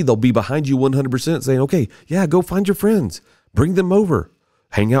guarantee they'll be behind you 100% saying, okay, yeah, go find your friends. Bring them over.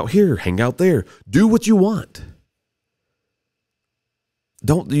 Hang out here. Hang out there. Do what you want.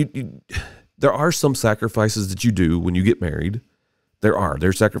 There are some sacrifices that you do when you get married.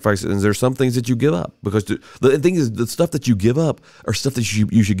 There's sacrifices, and there's some things that you give up, because the thing is, the stuff that you give up are stuff that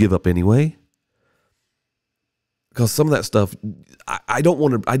you should give up anyway. Because some of that stuff, I don't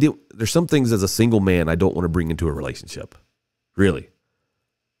want to, there's some things as a single man I don't want to bring into a relationship, really.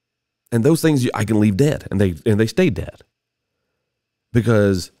 And those things I can leave dead, and they stay dead.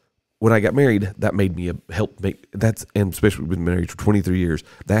 Because when I got married, that made me and especially been married for 23 years,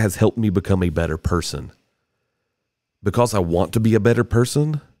 that has helped me become a better person. Because I want to be a better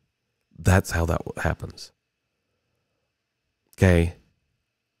person, that's how that happens. Okay?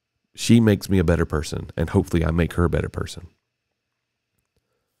 She makes me a better person, and hopefully I make her a better person.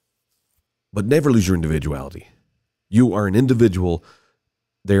 But never lose your individuality. You are an individual.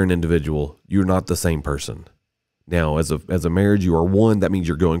 They're an individual. You're not the same person. Now, as a marriage, you are one. That means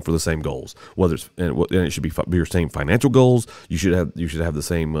you're going for the same goals. Whether it's and it should be your same financial goals. You should have the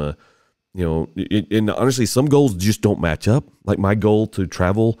same. And honestly, some goals just don't match up. Like my goal to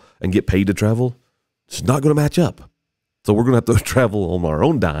travel and get paid to travel, it's not going to match up. So we're going to have to travel on our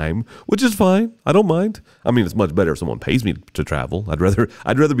own dime, which is fine. I don't mind. I mean, it's much better if someone pays me to travel. I'd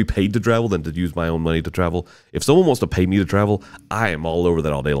rather be paid to travel than to use my own money to travel. If someone wants to pay me to travel, I am all over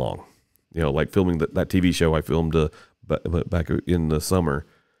that all day long. Like filming that TV show I filmed back in the summer.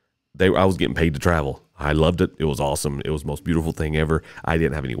 I was getting paid to travel. I loved it. It was awesome. It was the most beautiful thing ever. I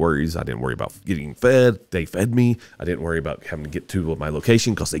didn't have any worries. I didn't worry about getting fed. They fed me. I didn't worry about having to get to my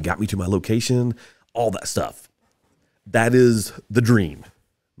location because they got me to my location. All that stuff. That is the dream.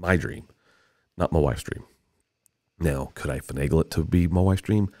 My dream. Not my wife's dream. Now, could I finagle it to be my wife's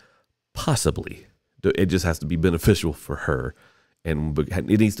dream? Possibly. It just has to be beneficial for her. And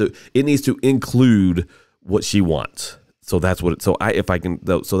it needs to include what she wants. So that's what so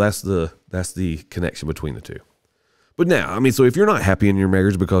that's the connection between the two. But now, I mean, so if you're not happy in your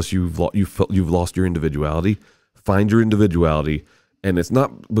marriage because you've lost your individuality, find your individuality, and it's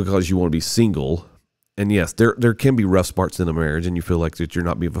not because you want to be single. And yes, there can be rough parts in a marriage, and you feel like that you're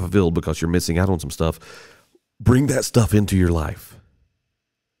not being fulfilled because you're missing out on some stuff. Bring that stuff into your life.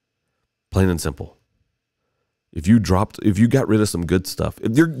 Plain and simple. If you got rid of some good stuff,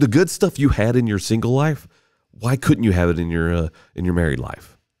 the good stuff you had in your single life, why couldn't you have it in your married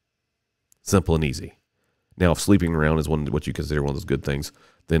life? Simple and easy. Now, if sleeping around is what you consider one of those good things,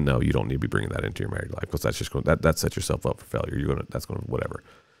 then no, you don't need to be bringing that into your married life, because that's just going that sets yourself up for failure. That's going to whatever.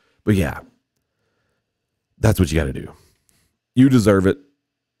 But yeah, that's what you got to do. You deserve it.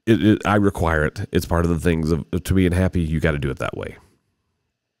 I require it. It's part of the things to being happy. You got to do it that way.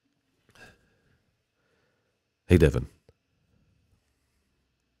 Hey, Devin.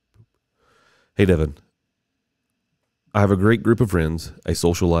 I have a great group of friends, a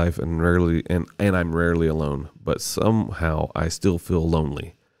social life, and I'm rarely alone, but somehow I still feel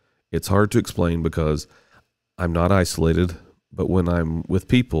lonely. It's hard to explain because I'm not isolated, but when I'm with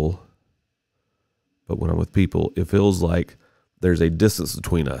people, it feels like there's a distance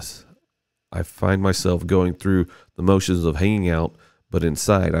between us. I find myself going through the motions of hanging out, but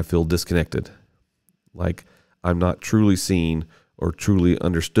inside I feel disconnected, like I'm not truly seen or truly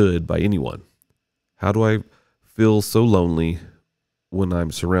understood by anyone. How do I feel so lonely when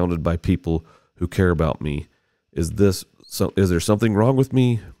I'm surrounded by people who care about me? Is this is there something wrong with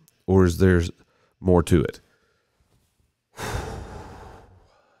me, or is there more to it?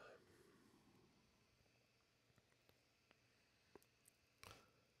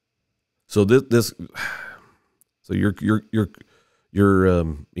 So so your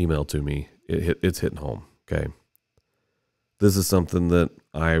email to me, it's hitting home. Okay. This is something that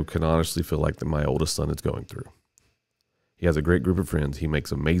I can honestly feel like that my oldest son is going through. He has a great group of friends. He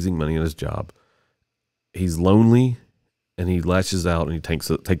makes amazing money in his job. He's lonely, and he lashes out, and he takes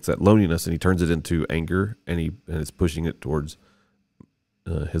that loneliness and he turns it into anger, and it's pushing it towards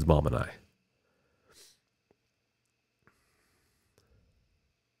his mom and I.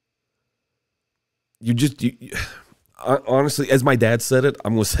 Honestly, as my dad said it,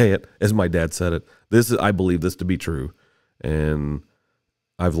 I'm going to say it as my dad said it. I believe this to be true. And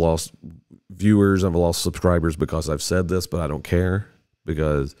I've lost viewers, I've lost subscribers because I've said this, but I don't care,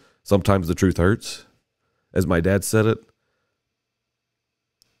 because sometimes the truth hurts. As my dad said it,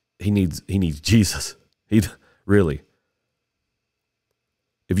 he needs Jesus. Really.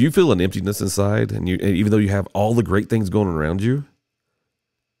 If you feel an emptiness inside, and even though you have all the great things going around you,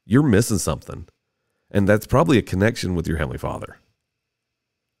 you're missing something. And that's probably a connection with your Heavenly Father.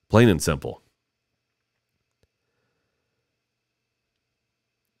 Plain and simple.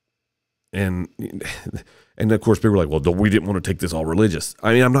 And of course, people are like, well, we didn't want to take this all religious.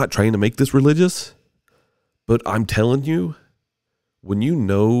 I mean, I'm not trying to make this religious, but I'm telling you, when you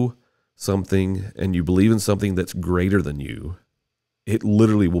know something and you believe in something that's greater than you, it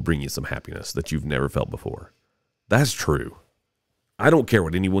literally will bring you some happiness that you've never felt before. That's true. I don't care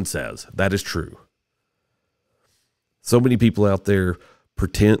what anyone says. That is true. So many people out there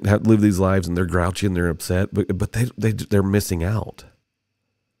pretend to live these lives, and they're grouchy and they're upset, but they're missing out.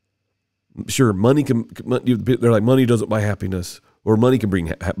 Sure, they're like, money doesn't buy happiness, or money can bring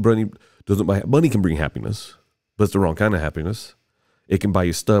happiness, but it's the wrong kind of happiness. It can buy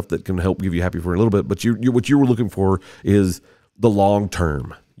you stuff that can help give you happy for a little bit, but what you were looking for is the long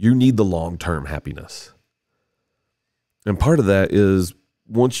term. You need the long term happiness, and part of that is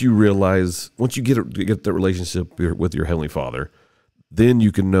once you get that relationship with your Heavenly Father, then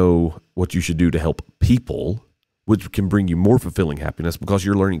you can know what you should do to help people, which can bring you more fulfilling happiness because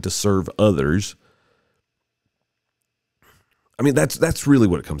you're learning to serve others. I mean, that's really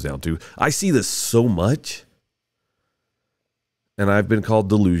what it comes down to. I see this so much, and I've been called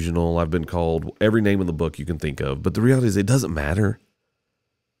delusional. I've been called every name in the book you can think of, but the reality is it doesn't matter.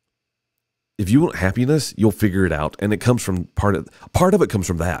 If you want happiness, you'll figure it out, and it comes from part of it comes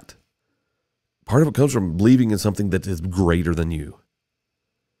from that. Part of it comes from believing in something that is greater than you.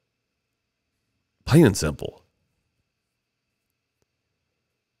 Plain and simple.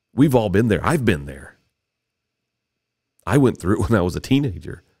 We've all been there. I've been there. I went through it when I was a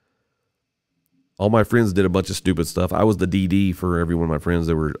teenager. All my friends did a bunch of stupid stuff. I was the DD for every one of my friends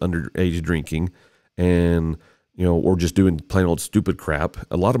that were underage drinking, and or just doing plain old stupid crap.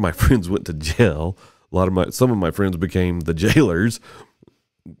 A lot of my friends went to jail. Some of my friends became the jailers.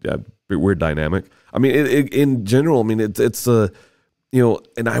 Yeah, weird dynamic. I mean, in general, I mean, it's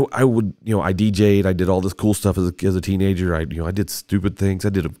and I would, I DJ'd, I did all this cool stuff as a teenager. I did stupid things. I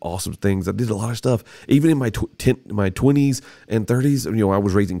did awesome things. I did a lot of stuff. Even in my 20s and 30s, I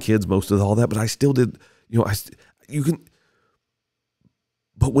was raising kids, most of all that, but I still did,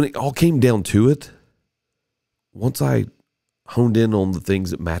 but when it all came down to it, once I honed in on the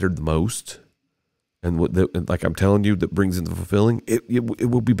things that mattered the most, and like I'm telling you, that brings in the fulfilling, it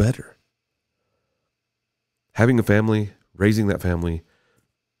will be better. Having a family, raising that family,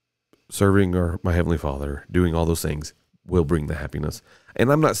 serving my Heavenly Father, doing all those things will bring the happiness.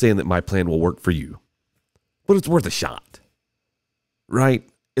 And I'm not saying that my plan will work for you, but it's worth a shot, right?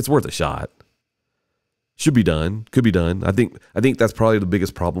 It's worth a shot. Should be done, could be done. I think that's probably the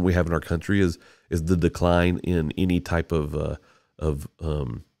biggest problem we have in our country is the decline in any type of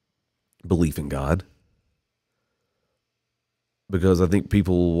belief in God. Because I think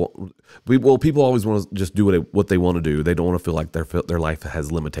people always want to just do what they want to do. They don't want to feel like their life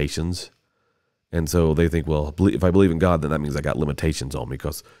has limitations. And so they think, well, if I believe in God, then that means I got limitations on me,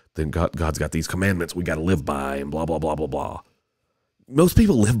 because then God's got these commandments we got to live by, and blah, blah, blah, blah, blah. Most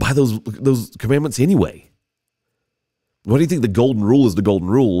people live by those commandments anyway. Why do you think the golden rule is the golden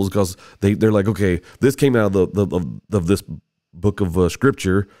rule? Because they're like, okay, this came out of this book of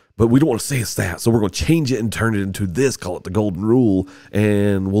scripture, but we don't want to say it's that, so we're going to change it and turn it into this, call it the golden rule,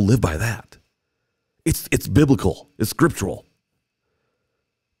 and we'll live by that. It's biblical. It's scriptural.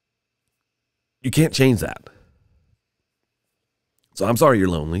 You can't change that. So I'm sorry you're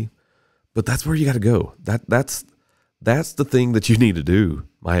lonely, but that's where you got to go. That's the thing that you need to do,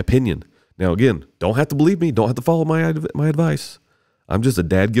 my opinion. Now, again, don't have to believe me. Don't have to follow my advice. I'm just a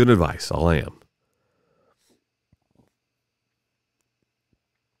dad giving advice. All I am.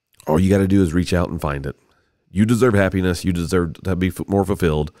 All you got to do is reach out and find it. You deserve happiness. You deserve to be more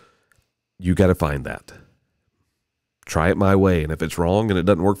fulfilled. You got to find that. Try it my way. And if it's wrong and it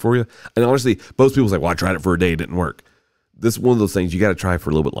doesn't work for you, and honestly, most people say, well, I tried it for a day. It didn't work. This is one of those things you got to try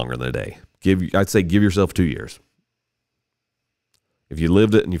for a little bit longer than a day. I'd say give yourself 2 years. If you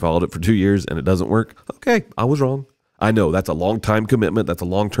lived it and you followed it for 2 years and it doesn't work, okay, I was wrong. I know that's a long-time commitment. That's a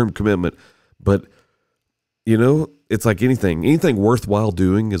long-term commitment. But, you know, it's like anything. Anything worthwhile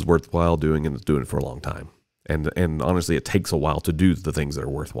doing is worthwhile doing, and it's doing it for a long time. And honestly, it takes a while to do the things that are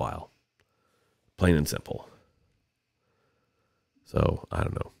worthwhile. Plain and simple. So, I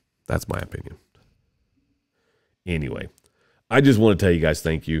don't know. That's my opinion. Anyway, I just want to tell you guys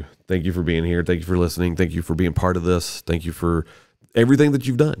thank you. Thank you for being here. Thank you for listening. Thank you for being part of this. Thank you for everything that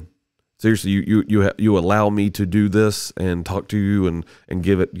you've done. Seriously, you allow me to do this and talk to you and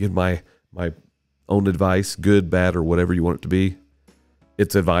give my own advice, good, bad, or whatever you want it to be.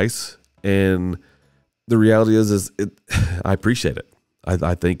 It's advice, and the reality is I appreciate it.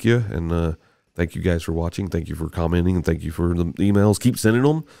 I thank you, and thank you guys for watching. Thank you for commenting, and thank you for the emails. Keep sending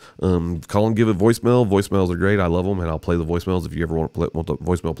them. Call and give a voicemail. Voicemails are great. I love them, and I'll play the voicemails. If you ever want the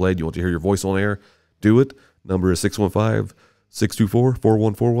voicemail played, you want to hear your voice on air, do it. Number is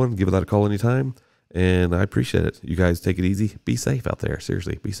 615-624-4141. Give that a call anytime, and I appreciate it. You guys take it easy. Be safe out there.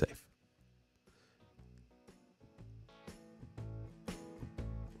 Seriously, be safe.